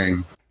this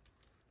game.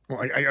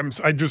 Well,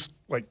 I just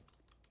like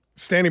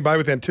standing by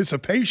with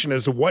anticipation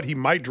as to what he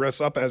might dress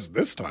up as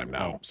this time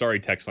now. Oh, sorry,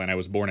 text line. I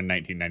was born in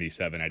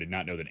 1997. I did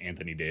not know that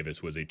Anthony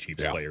Davis was a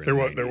Chiefs player.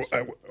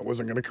 I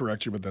wasn't going to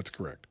correct you, but that's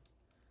correct.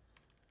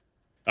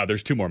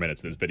 There's 2 more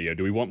minutes of this video.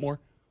 Do we want more?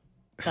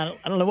 I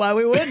don't know why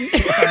we wouldn't.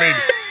 I mean,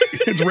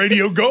 it's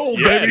radio gold,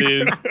 baby.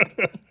 It is.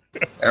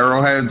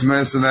 Arrowhead's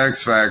missing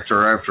X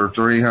Factor after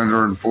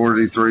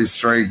 343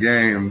 straight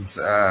games,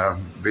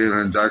 being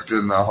inducted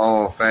in the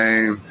Hall of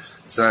Fame,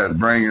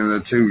 bringing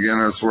the 2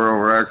 Guinness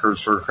World Records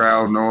for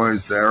crowd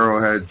noise to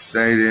Arrowhead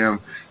Stadium,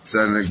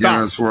 setting a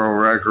Guinness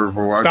World Record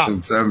for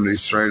watching 70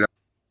 straight hours.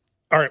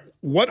 All right,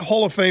 what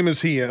Hall of Fame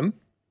is he in?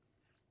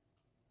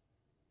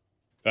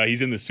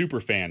 He's in the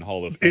Superfan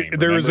Hall of Fame.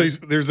 There's a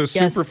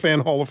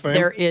Superfan Hall of Fame?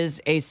 There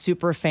is a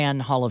Superfan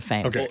Hall of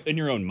Fame. Okay. Well, in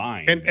your own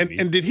mind.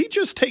 And did he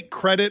just take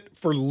credit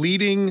for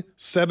leading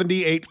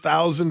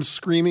 78,000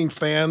 screaming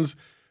fans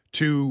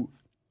to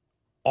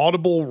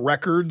audible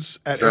records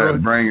at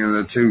Arrowhead? Bringing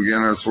the 2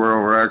 Guinness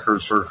World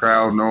Records for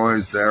crowd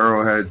noise to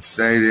Arrowhead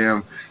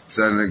Stadium,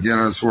 setting a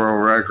Guinness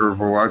World Record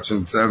for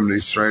watching 70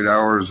 straight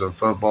hours of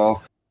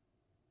football.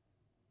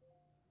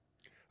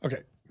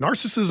 Okay.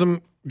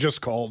 Narcissism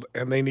just called,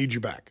 and they need you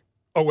back.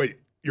 Oh, wait.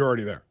 You're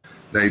already there.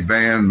 They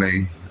banned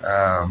me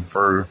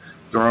for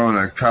throwing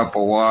a cup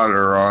of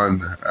water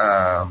on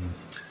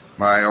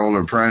my old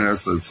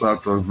apprentice that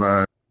slept with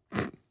my...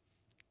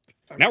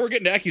 Now we're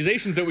getting to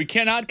accusations that we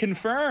cannot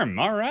confirm.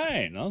 All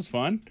right. That was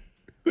fun.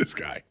 This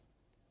guy.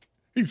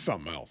 He's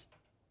something else.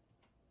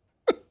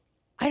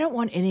 I don't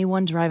want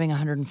anyone driving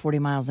 140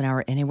 miles an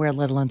hour anywhere,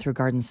 let alone through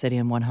Garden City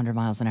and 100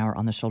 miles an hour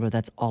on the shoulder.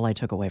 That's all I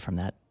took away from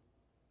that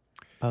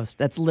post.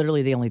 That's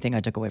literally the only thing I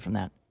took away from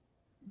that.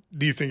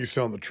 Do you think he's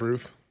telling the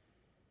truth?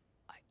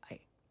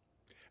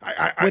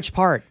 Which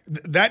part?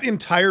 That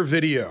entire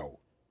video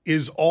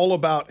is all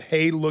about,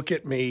 hey, look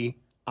at me.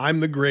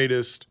 I'm the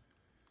greatest.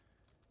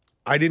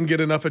 I didn't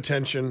get enough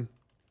attention.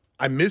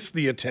 I missed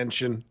the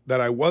attention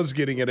that I was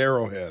getting at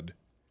Arrowhead.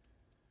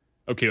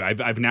 Okay,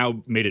 I've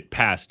now made it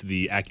past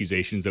the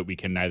accusations that we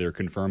can neither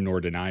confirm nor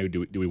deny.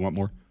 Do we want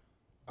more?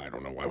 I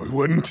don't know why we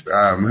wouldn't.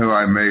 Who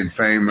I made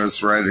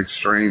famous, Red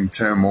Extreme,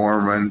 Tim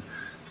Orman.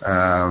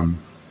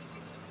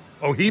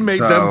 He made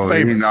them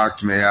famous. He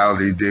knocked me out.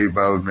 He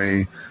deboed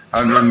me.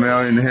 100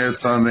 million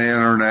hits on the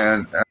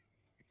internet.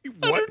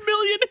 100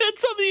 million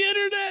hits on the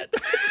internet.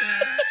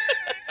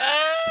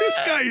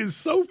 This guy is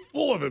so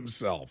full of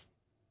himself.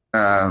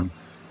 I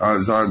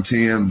was on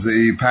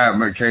TMZ. Pat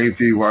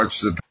McAfee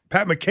watched the...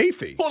 Pat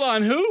McAfee? Hold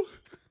on, who?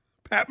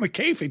 Pat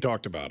McAfee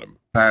talked about him.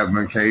 Pat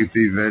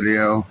McAfee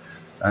video.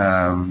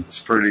 It's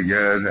pretty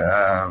good.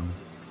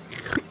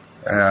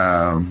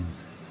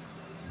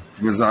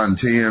 Was on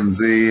TMZ,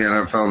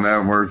 NFL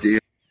Network. You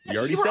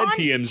already said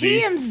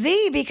TMZ.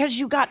 TMZ because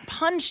you got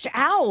punched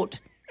out.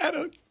 At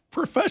a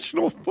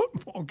professional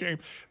football game.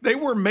 They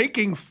were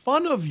making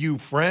fun of you,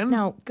 friend.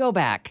 No, go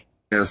back.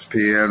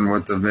 ESPN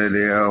with the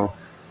video.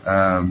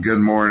 Good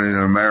Morning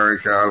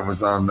America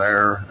was on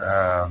there.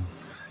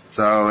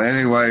 So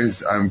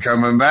anyways, I'm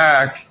coming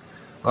back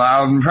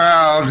loud and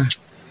proud.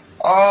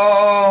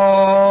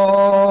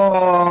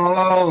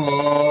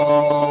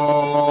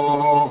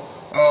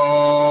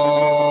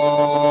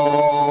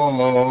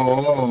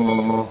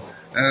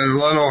 And a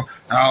little,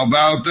 how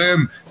about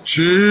them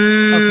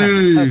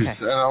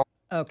Cheese.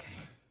 Okay.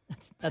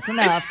 That's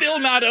enough. It's still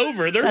not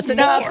over. There's That's more.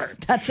 enough.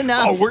 That's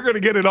enough. Oh, we're going to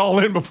get it all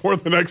in before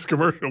the next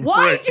commercial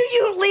Why break. do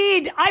you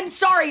lead? I'm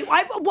sorry.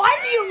 Why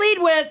do you lead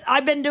with,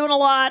 I've been doing a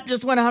lot,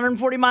 just went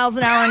 140 miles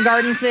an hour in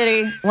Garden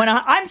City.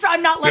 I'm sorry,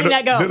 I'm not letting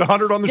that go. Did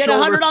 100 on the shoulder? Did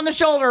 100 on the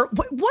shoulder.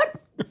 What?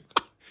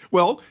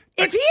 Well,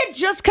 if he had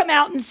just come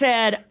out and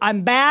said,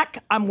 I'm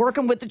back, I'm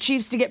working with the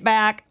Chiefs to get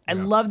back, I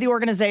love the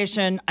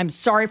organization, I'm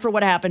sorry for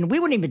what happened, we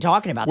wouldn't even be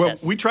talking about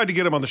this. Well, we tried to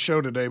get him on the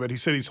show today, but he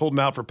said he's holding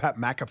out for Pat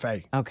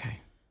McAfee. Okay.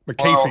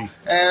 McAfee.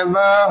 And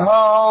the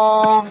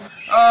home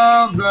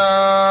of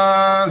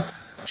the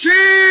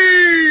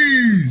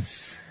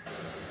cheese.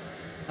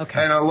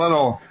 Okay. And a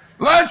little,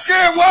 let's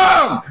get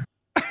woke.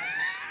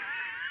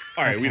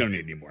 All right, we don't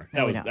need any more.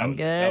 That was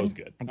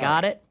good. I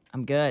got it.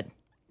 I'm good.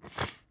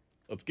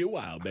 Let's get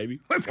wild, baby.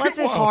 Bless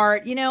his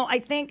heart. You know, I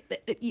think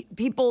that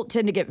people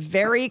tend to get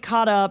very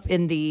caught up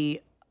in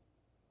the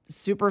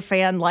super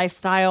fan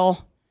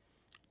lifestyle.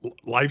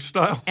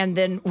 Lifestyle? And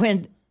then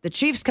when the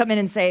Chiefs come in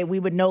and say, we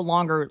would no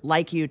longer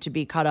like you to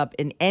be caught up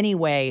in any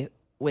way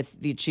with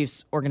the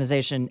Chiefs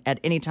organization at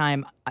any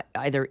time,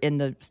 either in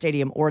the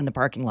stadium or in the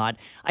parking lot.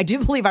 I do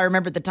believe I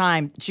remember at the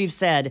time, the Chiefs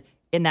said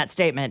in that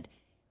statement,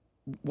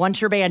 once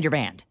you're banned, you're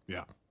banned.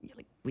 Yeah.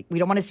 We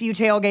don't want to see you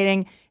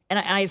tailgating. And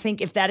I think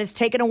if that is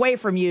taken away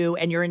from you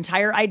and your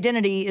entire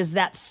identity is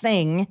that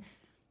thing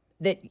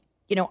that,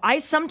 you know, I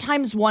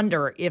sometimes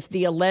wonder if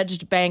the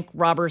alleged bank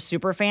robber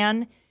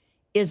superfan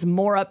is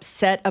more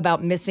upset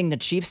about missing the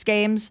Chiefs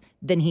games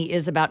than he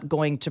is about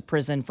going to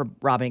prison for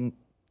robbing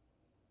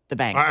the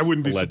banks. I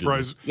wouldn't be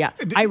surprised. Yeah.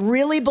 I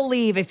really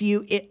believe if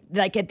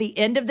like at the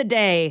end of the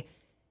day,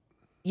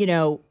 you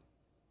know,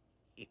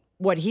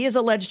 what he is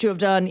alleged to have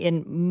done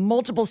in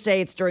multiple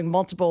states during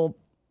multiple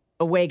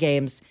away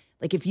games,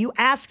 like if you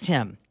asked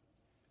him,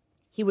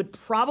 he would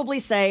probably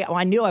say, oh,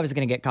 I knew I was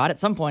going to get caught at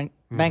some point.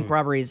 Bank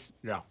robberies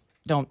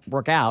don't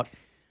work out.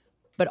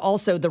 But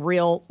also the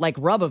real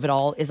rub of it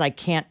all is I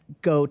can't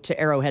go to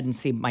Arrowhead and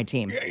see my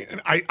team.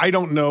 I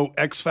don't know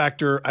X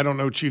Factor. I don't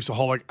know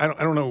Chiefsaholic. I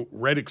don't know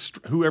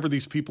whoever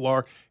these people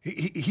are.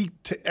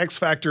 X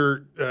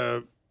Factor,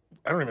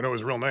 I don't even know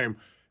his real name,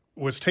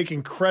 was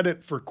taking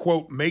credit for,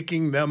 quote,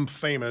 making them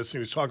famous. He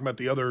was talking about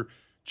the other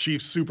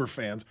Chiefs super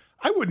fans.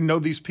 I wouldn't know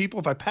these people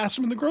if I passed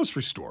them in the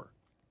grocery store.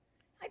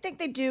 I think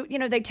they do. You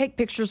know, they take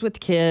pictures with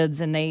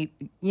kids and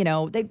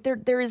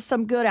there is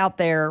some good out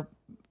there.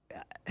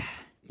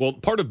 Well,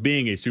 part of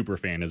being a super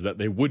fan is that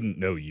they wouldn't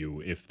know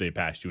you if they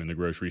passed you in the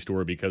grocery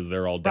store because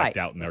they're all decked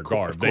out in their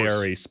garb. They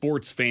are a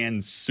sports fan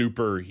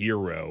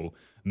superhero.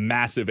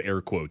 Massive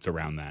air quotes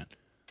around that.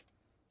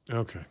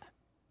 Okay.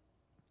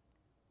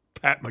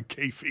 Pat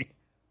McAfee.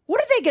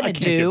 What are they going to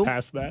do get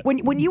past that.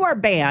 when you are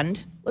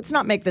banned? Let's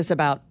not make this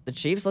about the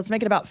Chiefs. Let's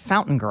make it about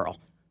Fountain Girl.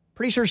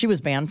 Pretty sure she was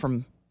banned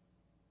from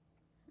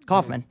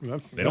Kaufman.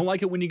 They don't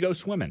like it when you go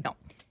swimming. No.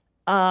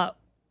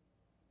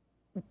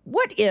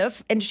 What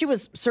if, and she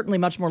was certainly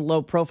much more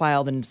low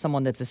profile than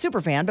someone that's a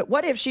super fan, but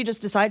what if she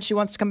just decides she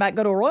wants to come back and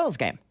go to a Royals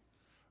game?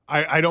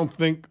 I don't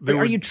think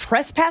Are you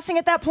trespassing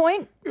at that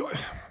point?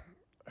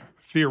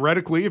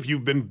 Theoretically, if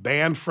you've been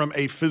banned from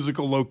a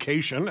physical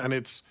location and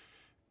it's,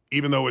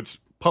 even though it's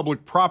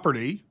public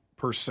property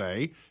per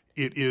se,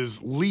 it is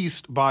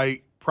leased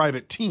by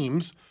private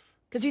teams.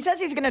 Because he says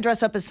he's going to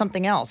dress up as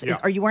something else.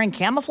 Are you wearing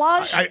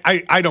camouflage?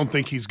 I don't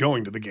think he's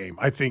going to the game.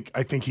 I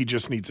think he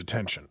just needs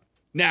attention.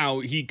 Now,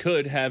 he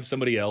could have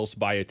somebody else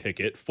buy a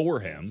ticket for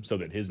him so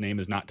that his name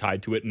is not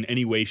tied to it in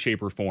any way,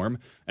 shape, or form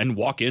and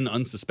walk in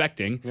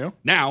unsuspecting. Yeah.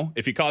 Now,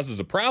 if he causes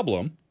a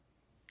problem.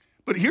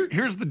 But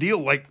here's the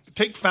deal.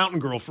 Take Fountain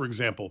Girl, for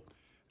example.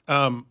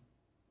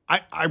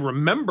 I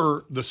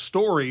remember the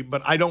story,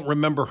 but I don't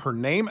remember her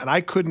name, and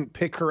I couldn't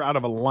pick her out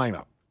of a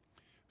lineup.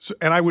 So,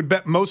 and I would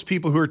bet most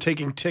people who are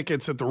taking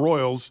tickets at the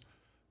Royals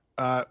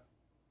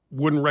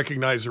wouldn't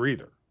recognize her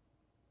either.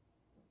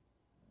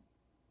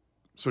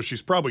 So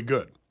she's probably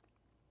good.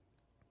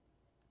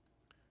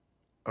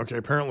 Okay,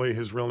 apparently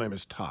his real name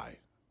is Ty.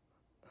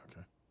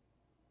 Okay.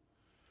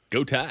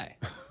 Go Ty.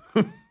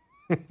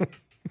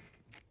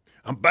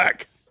 I'm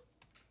back.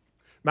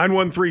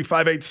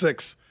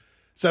 913-586-7798.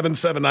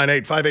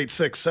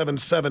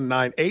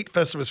 586-7798.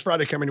 Festivus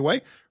Friday coming your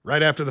way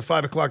right after the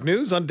 5 o'clock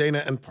news on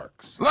Dana and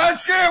Parks.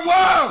 Let's get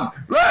wild.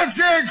 Let's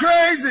get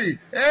crazy.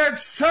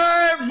 It's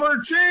time for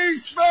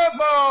Chiefs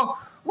football.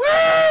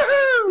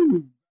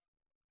 Woohoo!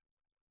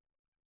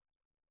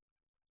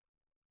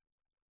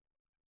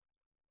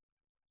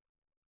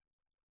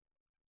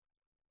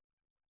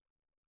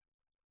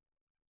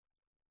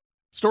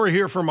 Story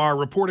here from our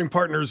reporting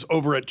partners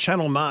over at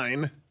Channel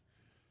 9.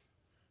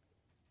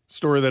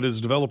 Story that is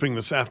developing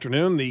this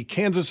afternoon. The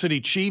Kansas City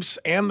Chiefs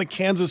and the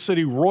Kansas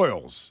City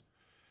Royals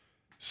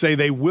say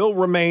they will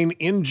remain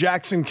in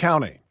Jackson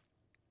County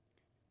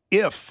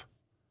if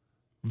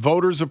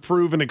voters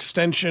approve an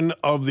extension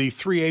of the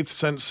 3/8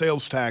 cent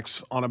sales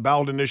tax on a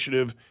ballot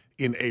initiative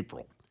in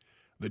April.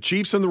 The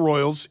Chiefs and the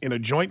Royals, in a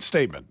joint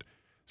statement,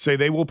 say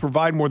they will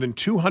provide more than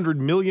 $200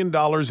 million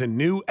in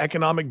new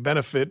economic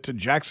benefit to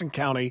Jackson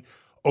County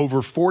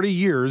over 40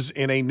 years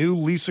in a new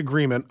lease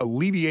agreement,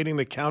 alleviating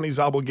the county's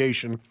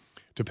obligation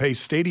to pay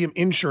stadium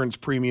insurance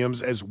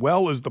premiums as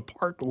well as the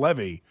park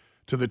levy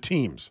to the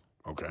teams.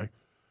 Okay.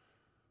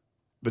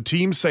 The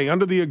teams say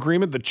under the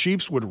agreement, the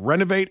Chiefs would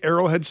renovate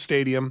Arrowhead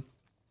Stadium.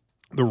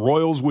 The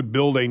Royals would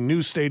build a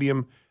new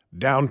stadium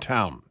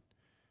downtown.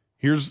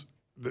 Here's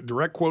the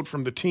direct quote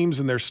from the teams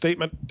in their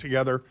statement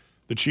together,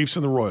 the Chiefs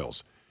and the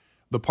Royals.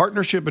 The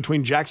partnership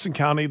between Jackson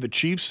County, the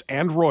Chiefs,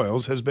 and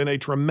Royals has been a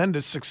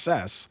tremendous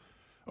success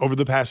over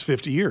the past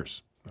 50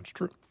 years. That's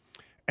true.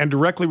 And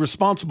directly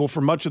responsible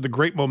for much of the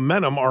great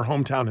momentum our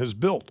hometown has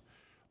built.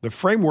 The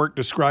framework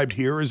described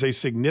here is a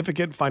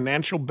significant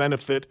financial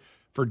benefit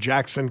for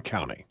Jackson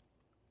County.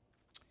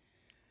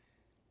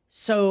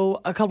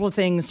 So a couple of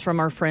things from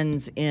our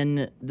friends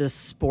in the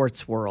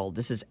sports world.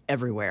 This is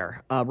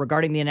everywhere.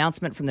 Regarding the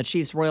announcement from the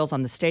Chiefs Royals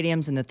on the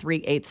stadiums and the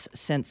 3/8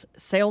 cents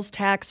sales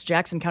tax,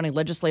 Jackson County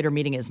legislator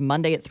meeting is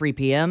Monday at 3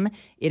 p.m.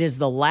 It is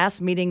the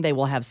last meeting they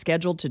will have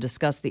scheduled to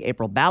discuss the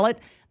April ballot.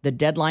 The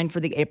deadline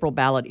for the April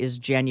ballot is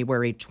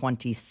January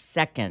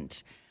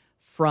 22nd.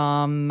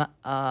 From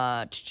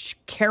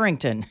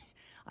Carrington,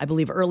 I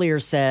believe earlier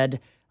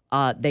said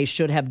they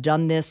should have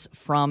done this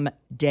from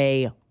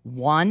day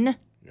one.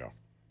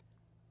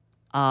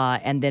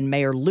 And then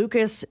Mayor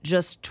Lucas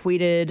just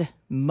tweeted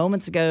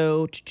moments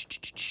ago.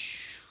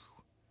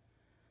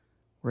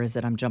 Where is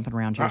it? I'm jumping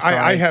around here.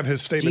 I have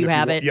his statement. Do you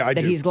have it? Yeah, I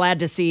do. That he's glad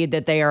to see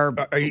that they are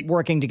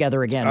working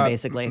together again,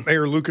 basically.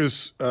 Mayor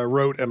Lucas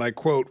wrote, and I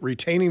quote,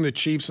 retaining the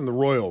Chiefs and the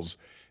Royals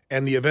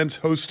and the events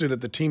hosted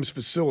at the team's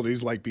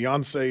facilities like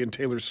Beyonce and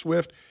Taylor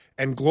Swift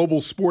and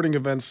global sporting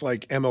events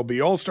like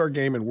MLB All-Star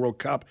Game and World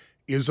Cup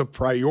is a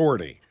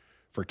priority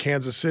for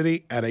Kansas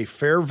City at a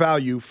fair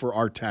value for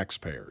our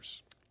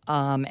taxpayers.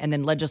 And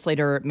then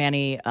legislator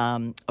Manny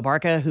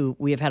Abarca, who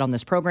we have had on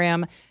this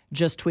program,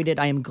 just tweeted,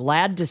 I am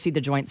glad to see the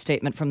joint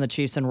statement from the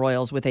Chiefs and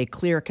Royals with a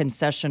clear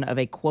concession of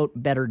a, quote,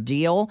 better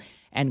deal,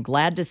 and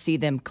glad to see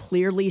them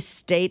clearly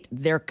state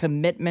their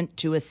commitment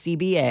to a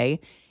CBA.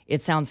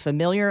 It sounds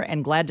familiar,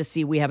 and glad to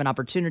see we have an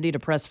opportunity to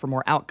press for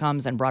more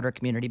outcomes and broader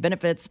community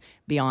benefits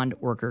beyond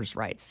workers'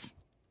 rights.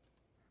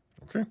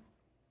 Okay.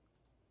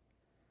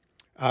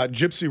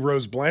 Gypsy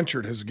Rose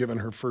Blanchard has given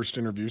her first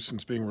interview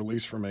since being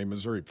released from a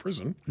Missouri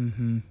prison.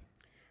 Mm-hmm.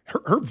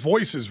 Her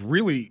voice is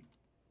really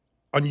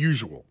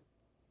unusual.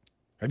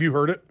 Have you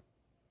heard it?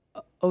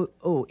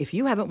 If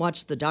you haven't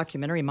watched the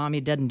documentary Mommy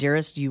Dead and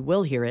Dearest, you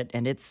will hear it.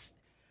 And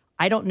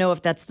I don't know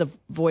if that's the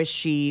voice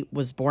she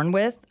was born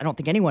with. I don't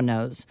think anyone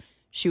knows.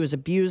 She was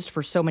abused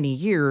for so many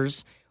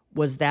years.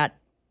 Was that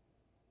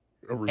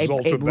a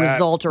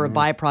result or a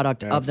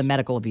byproduct of the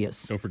medical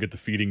abuse? Don't forget the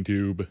feeding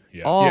tube.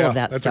 Yeah. All of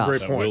that that's stuff. A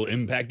great point. That will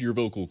impact your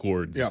vocal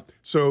cords. Yeah.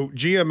 So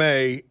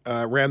GMA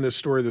ran this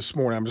story this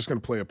morning. I'm just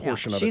going to play a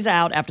portion of it. She's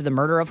out after the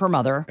murder of her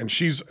mother. And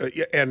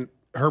and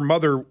her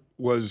mother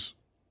was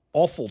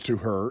awful to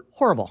her.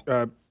 Horrible.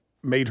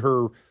 Made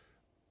her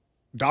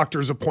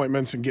doctor's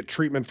appointments and get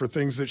treatment for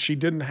things that she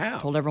didn't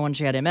have. Told everyone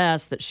she had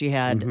MS, that she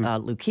had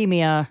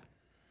leukemia.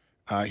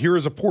 Here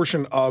is a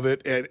portion of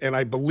it, and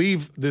I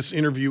believe this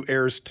interview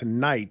airs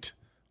tonight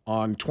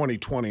on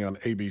 2020 on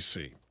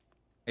ABC.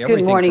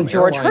 Good morning,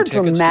 George. Her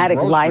dramatic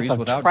life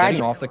of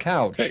tragedy. Off the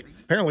couch. Hey,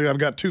 apparently I've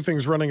got two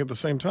things running at the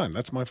same time.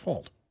 That's my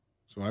fault.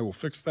 So I will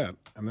fix that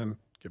and then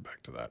get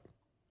back to that.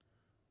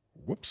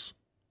 Whoops.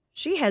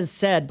 She has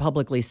said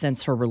publicly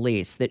since her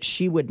release that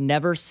she would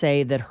never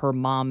say that her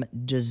mom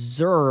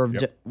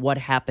deserved what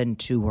happened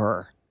to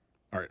her.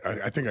 All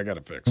right, I think I got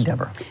it fixed.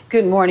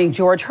 Good morning,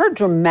 George. Her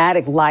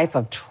dramatic life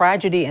of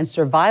tragedy and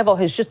survival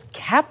has just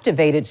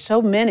captivated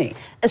so many,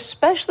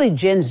 especially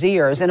Gen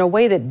Zers, in a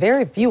way that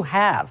very few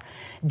have.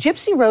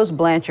 Gypsy Rose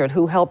Blanchard,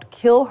 who helped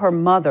kill her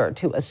mother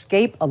to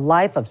escape a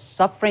life of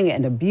suffering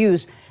and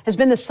abuse, has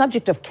been the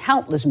subject of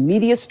countless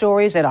media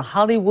stories and a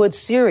Hollywood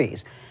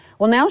series.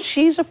 Well, now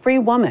she's a free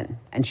woman,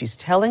 and she's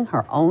telling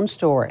her own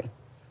story.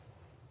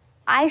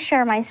 I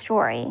share my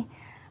story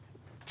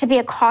to be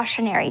a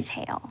cautionary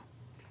tale,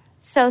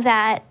 so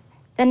that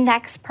the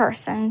next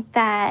person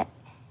that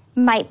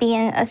might be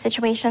in a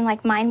situation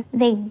like mine,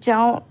 they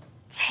don't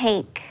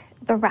take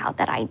the route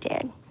that I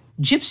did.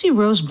 Gypsy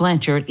Rose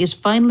Blanchard is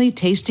finally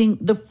tasting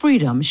the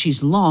freedom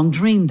she's long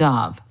dreamed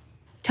of.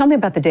 Tell me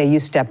about the day you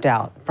stepped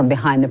out from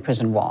behind the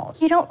prison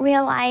walls. You don't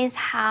realize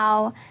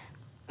how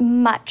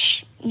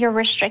much you're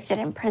restricted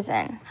in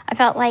prison. I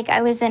felt like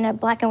I was in a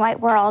black and white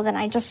world and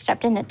I just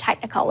stepped into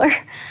Technicolor.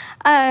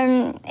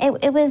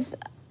 It was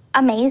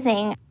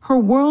amazing. Her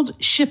world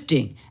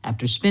shifting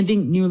after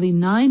spending nearly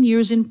 9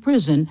 years in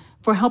prison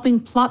for helping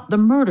plot the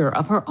murder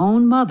of her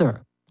own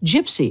mother.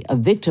 Gypsy, a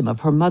victim of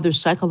her mother's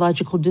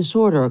psychological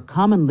disorder,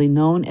 commonly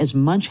known as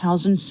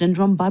Munchausen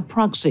syndrome by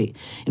proxy,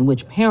 in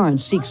which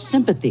parents seek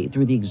sympathy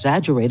through the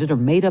exaggerated or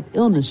made-up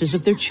illnesses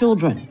of their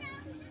children.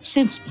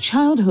 Since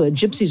childhood,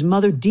 Gypsy's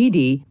mother, Dee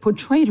Dee,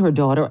 portrayed her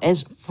daughter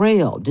as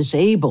frail,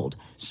 disabled,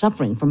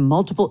 suffering from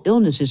multiple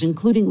illnesses,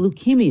 including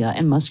leukemia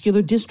and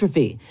muscular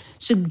dystrophy,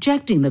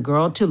 subjecting the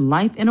girl to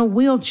life in a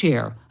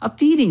wheelchair, a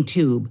feeding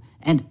tube,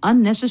 and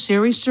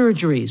unnecessary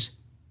surgeries.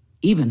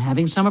 even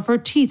having some of her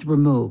teeth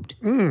removed.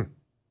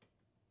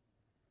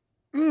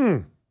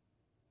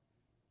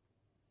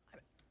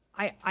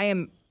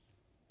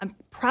 I'm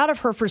proud of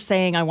her for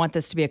saying, I want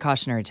this to be a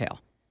cautionary tale.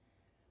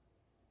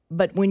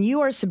 But when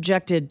you are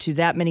subjected to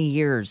that many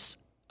years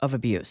of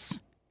abuse,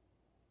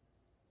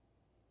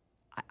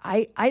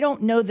 I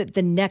don't know that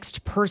the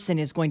next person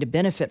is going to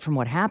benefit from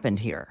what happened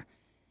here.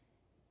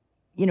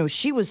 You know,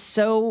 she was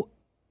so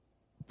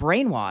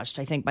brainwashed,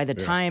 I think, by the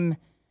time,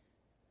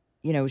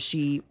 you know,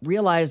 she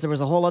realized there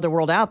was a whole other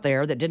world out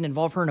there that didn't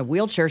involve her in a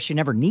wheelchair she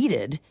never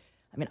needed.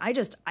 I mean,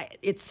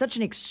 it's such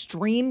an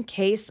extreme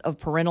case of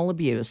parental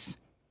abuse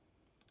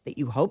that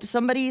you hope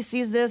somebody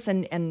sees this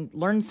and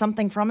learns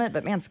something from it.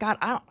 But man, Scott,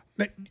 I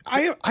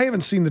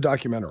haven't seen the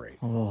documentary.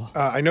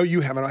 I know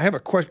you haven't. I have a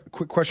quick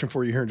question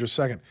for you here in just a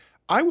second.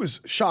 I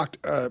was shocked.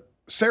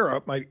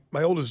 Sarah, my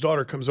oldest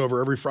daughter, comes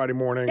over every Friday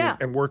morning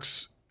and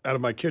works out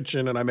of my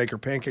kitchen, and I make her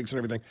pancakes and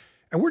everything.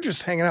 And we're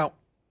just hanging out.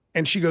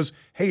 And she goes,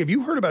 "Hey, have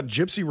you heard about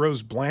Gypsy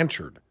Rose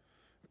Blanchard?"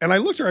 And I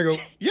looked at her, I go,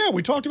 "Yeah,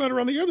 we talked about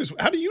her on the air.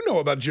 How do you know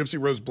about Gypsy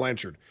Rose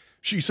Blanchard?"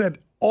 She said,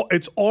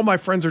 "It's all my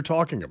friends are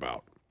talking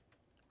about."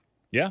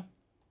 Yeah.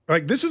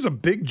 Like, this is a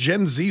big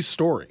Gen Z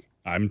story.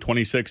 I'm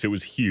 26. It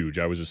was huge.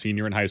 I was a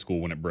senior in high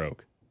school when it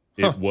broke.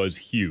 It was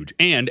huge.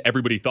 And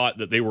everybody thought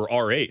that they were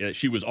our age, that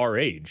she was our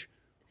age.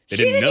 They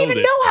she didn't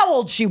even know how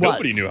old she was.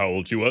 Nobody knew how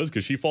old she was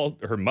because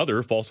her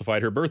mother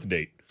falsified her birth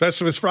date.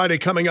 Festivus Friday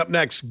coming up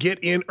next. Get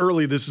in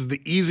early. This is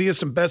the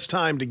easiest and best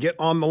time to get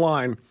on the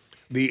line.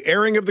 The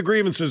airing of the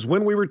grievances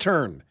when we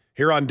return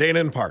here on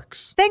Dana and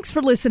Parks. Thanks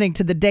for listening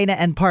to the Dana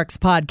and Parks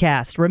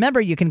podcast. Remember,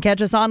 you can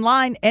catch us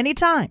online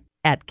anytime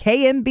at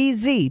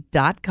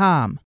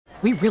kmbz.com.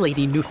 We really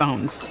need new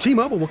phones.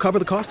 T-Mobile will cover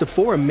the cost of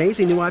 4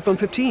 amazing new iPhone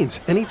 15s,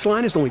 and each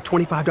line is only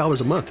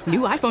 $25 a month.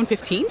 New iPhone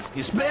 15s?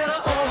 It's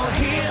better over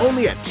here.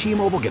 Only at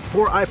T-Mobile, get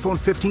 4 iPhone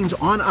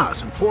 15s on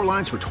us and 4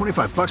 lines for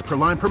 $25 per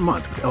line per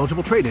month with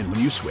eligible trade-in when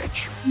you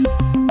switch.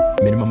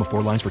 Minimum of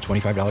 4 lines for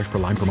 $25 per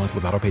line per month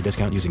with autopay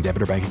discount using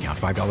debit or bank account.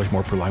 $5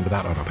 more per line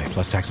without autopay,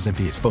 plus taxes and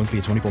fees. Phone fee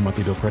at 24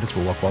 monthly bill credits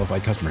for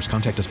well-qualified customers.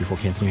 Contact us before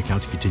canceling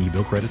account to continue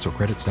bill credits or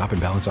credit stop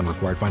and balance on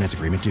required finance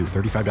agreement due.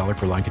 $35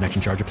 per line connection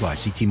charge applies.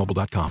 See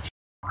T-Mobile.com.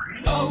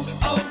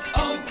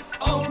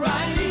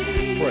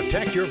 O'Reilly.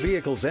 Protect your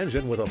vehicle's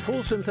engine with a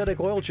full synthetic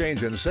oil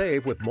change and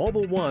save with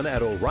Mobile One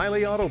at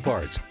O'Reilly Auto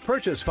Parts.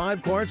 Purchase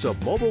 5 quarts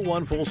of Mobile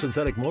One full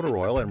synthetic motor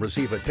oil and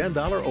receive a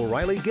 $10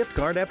 O'Reilly gift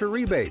card after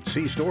rebate.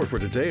 See store for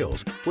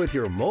details. With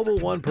your Mobile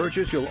One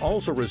purchase, you'll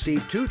also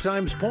receive 2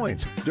 times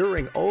points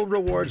during O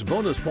Rewards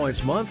Bonus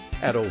Points Month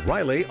at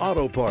O'Reilly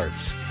Auto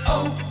Parts.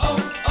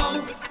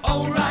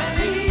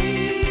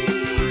 O'Reilly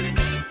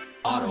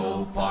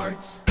Auto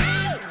Parts.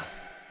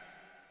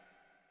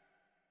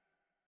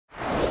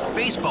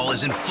 Baseball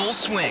is in full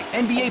swing.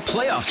 NBA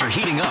playoffs are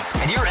heating up,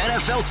 and your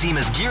NFL team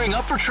is gearing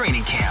up for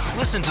training camp.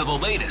 Listen to the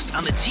latest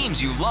on the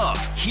teams you love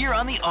here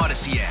on the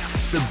Odyssey app.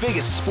 The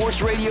biggest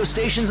sports radio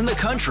stations in the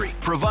country,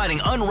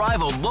 providing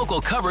unrivaled local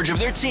coverage of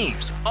their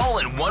teams, all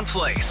in one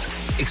place.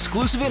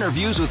 Exclusive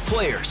interviews with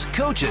players,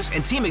 coaches,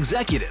 and team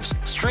executives,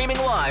 streaming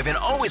live and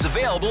always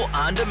available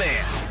on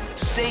demand.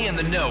 Stay in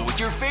the know with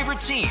your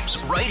favorite teams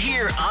right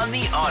here on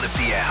the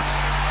Odyssey app.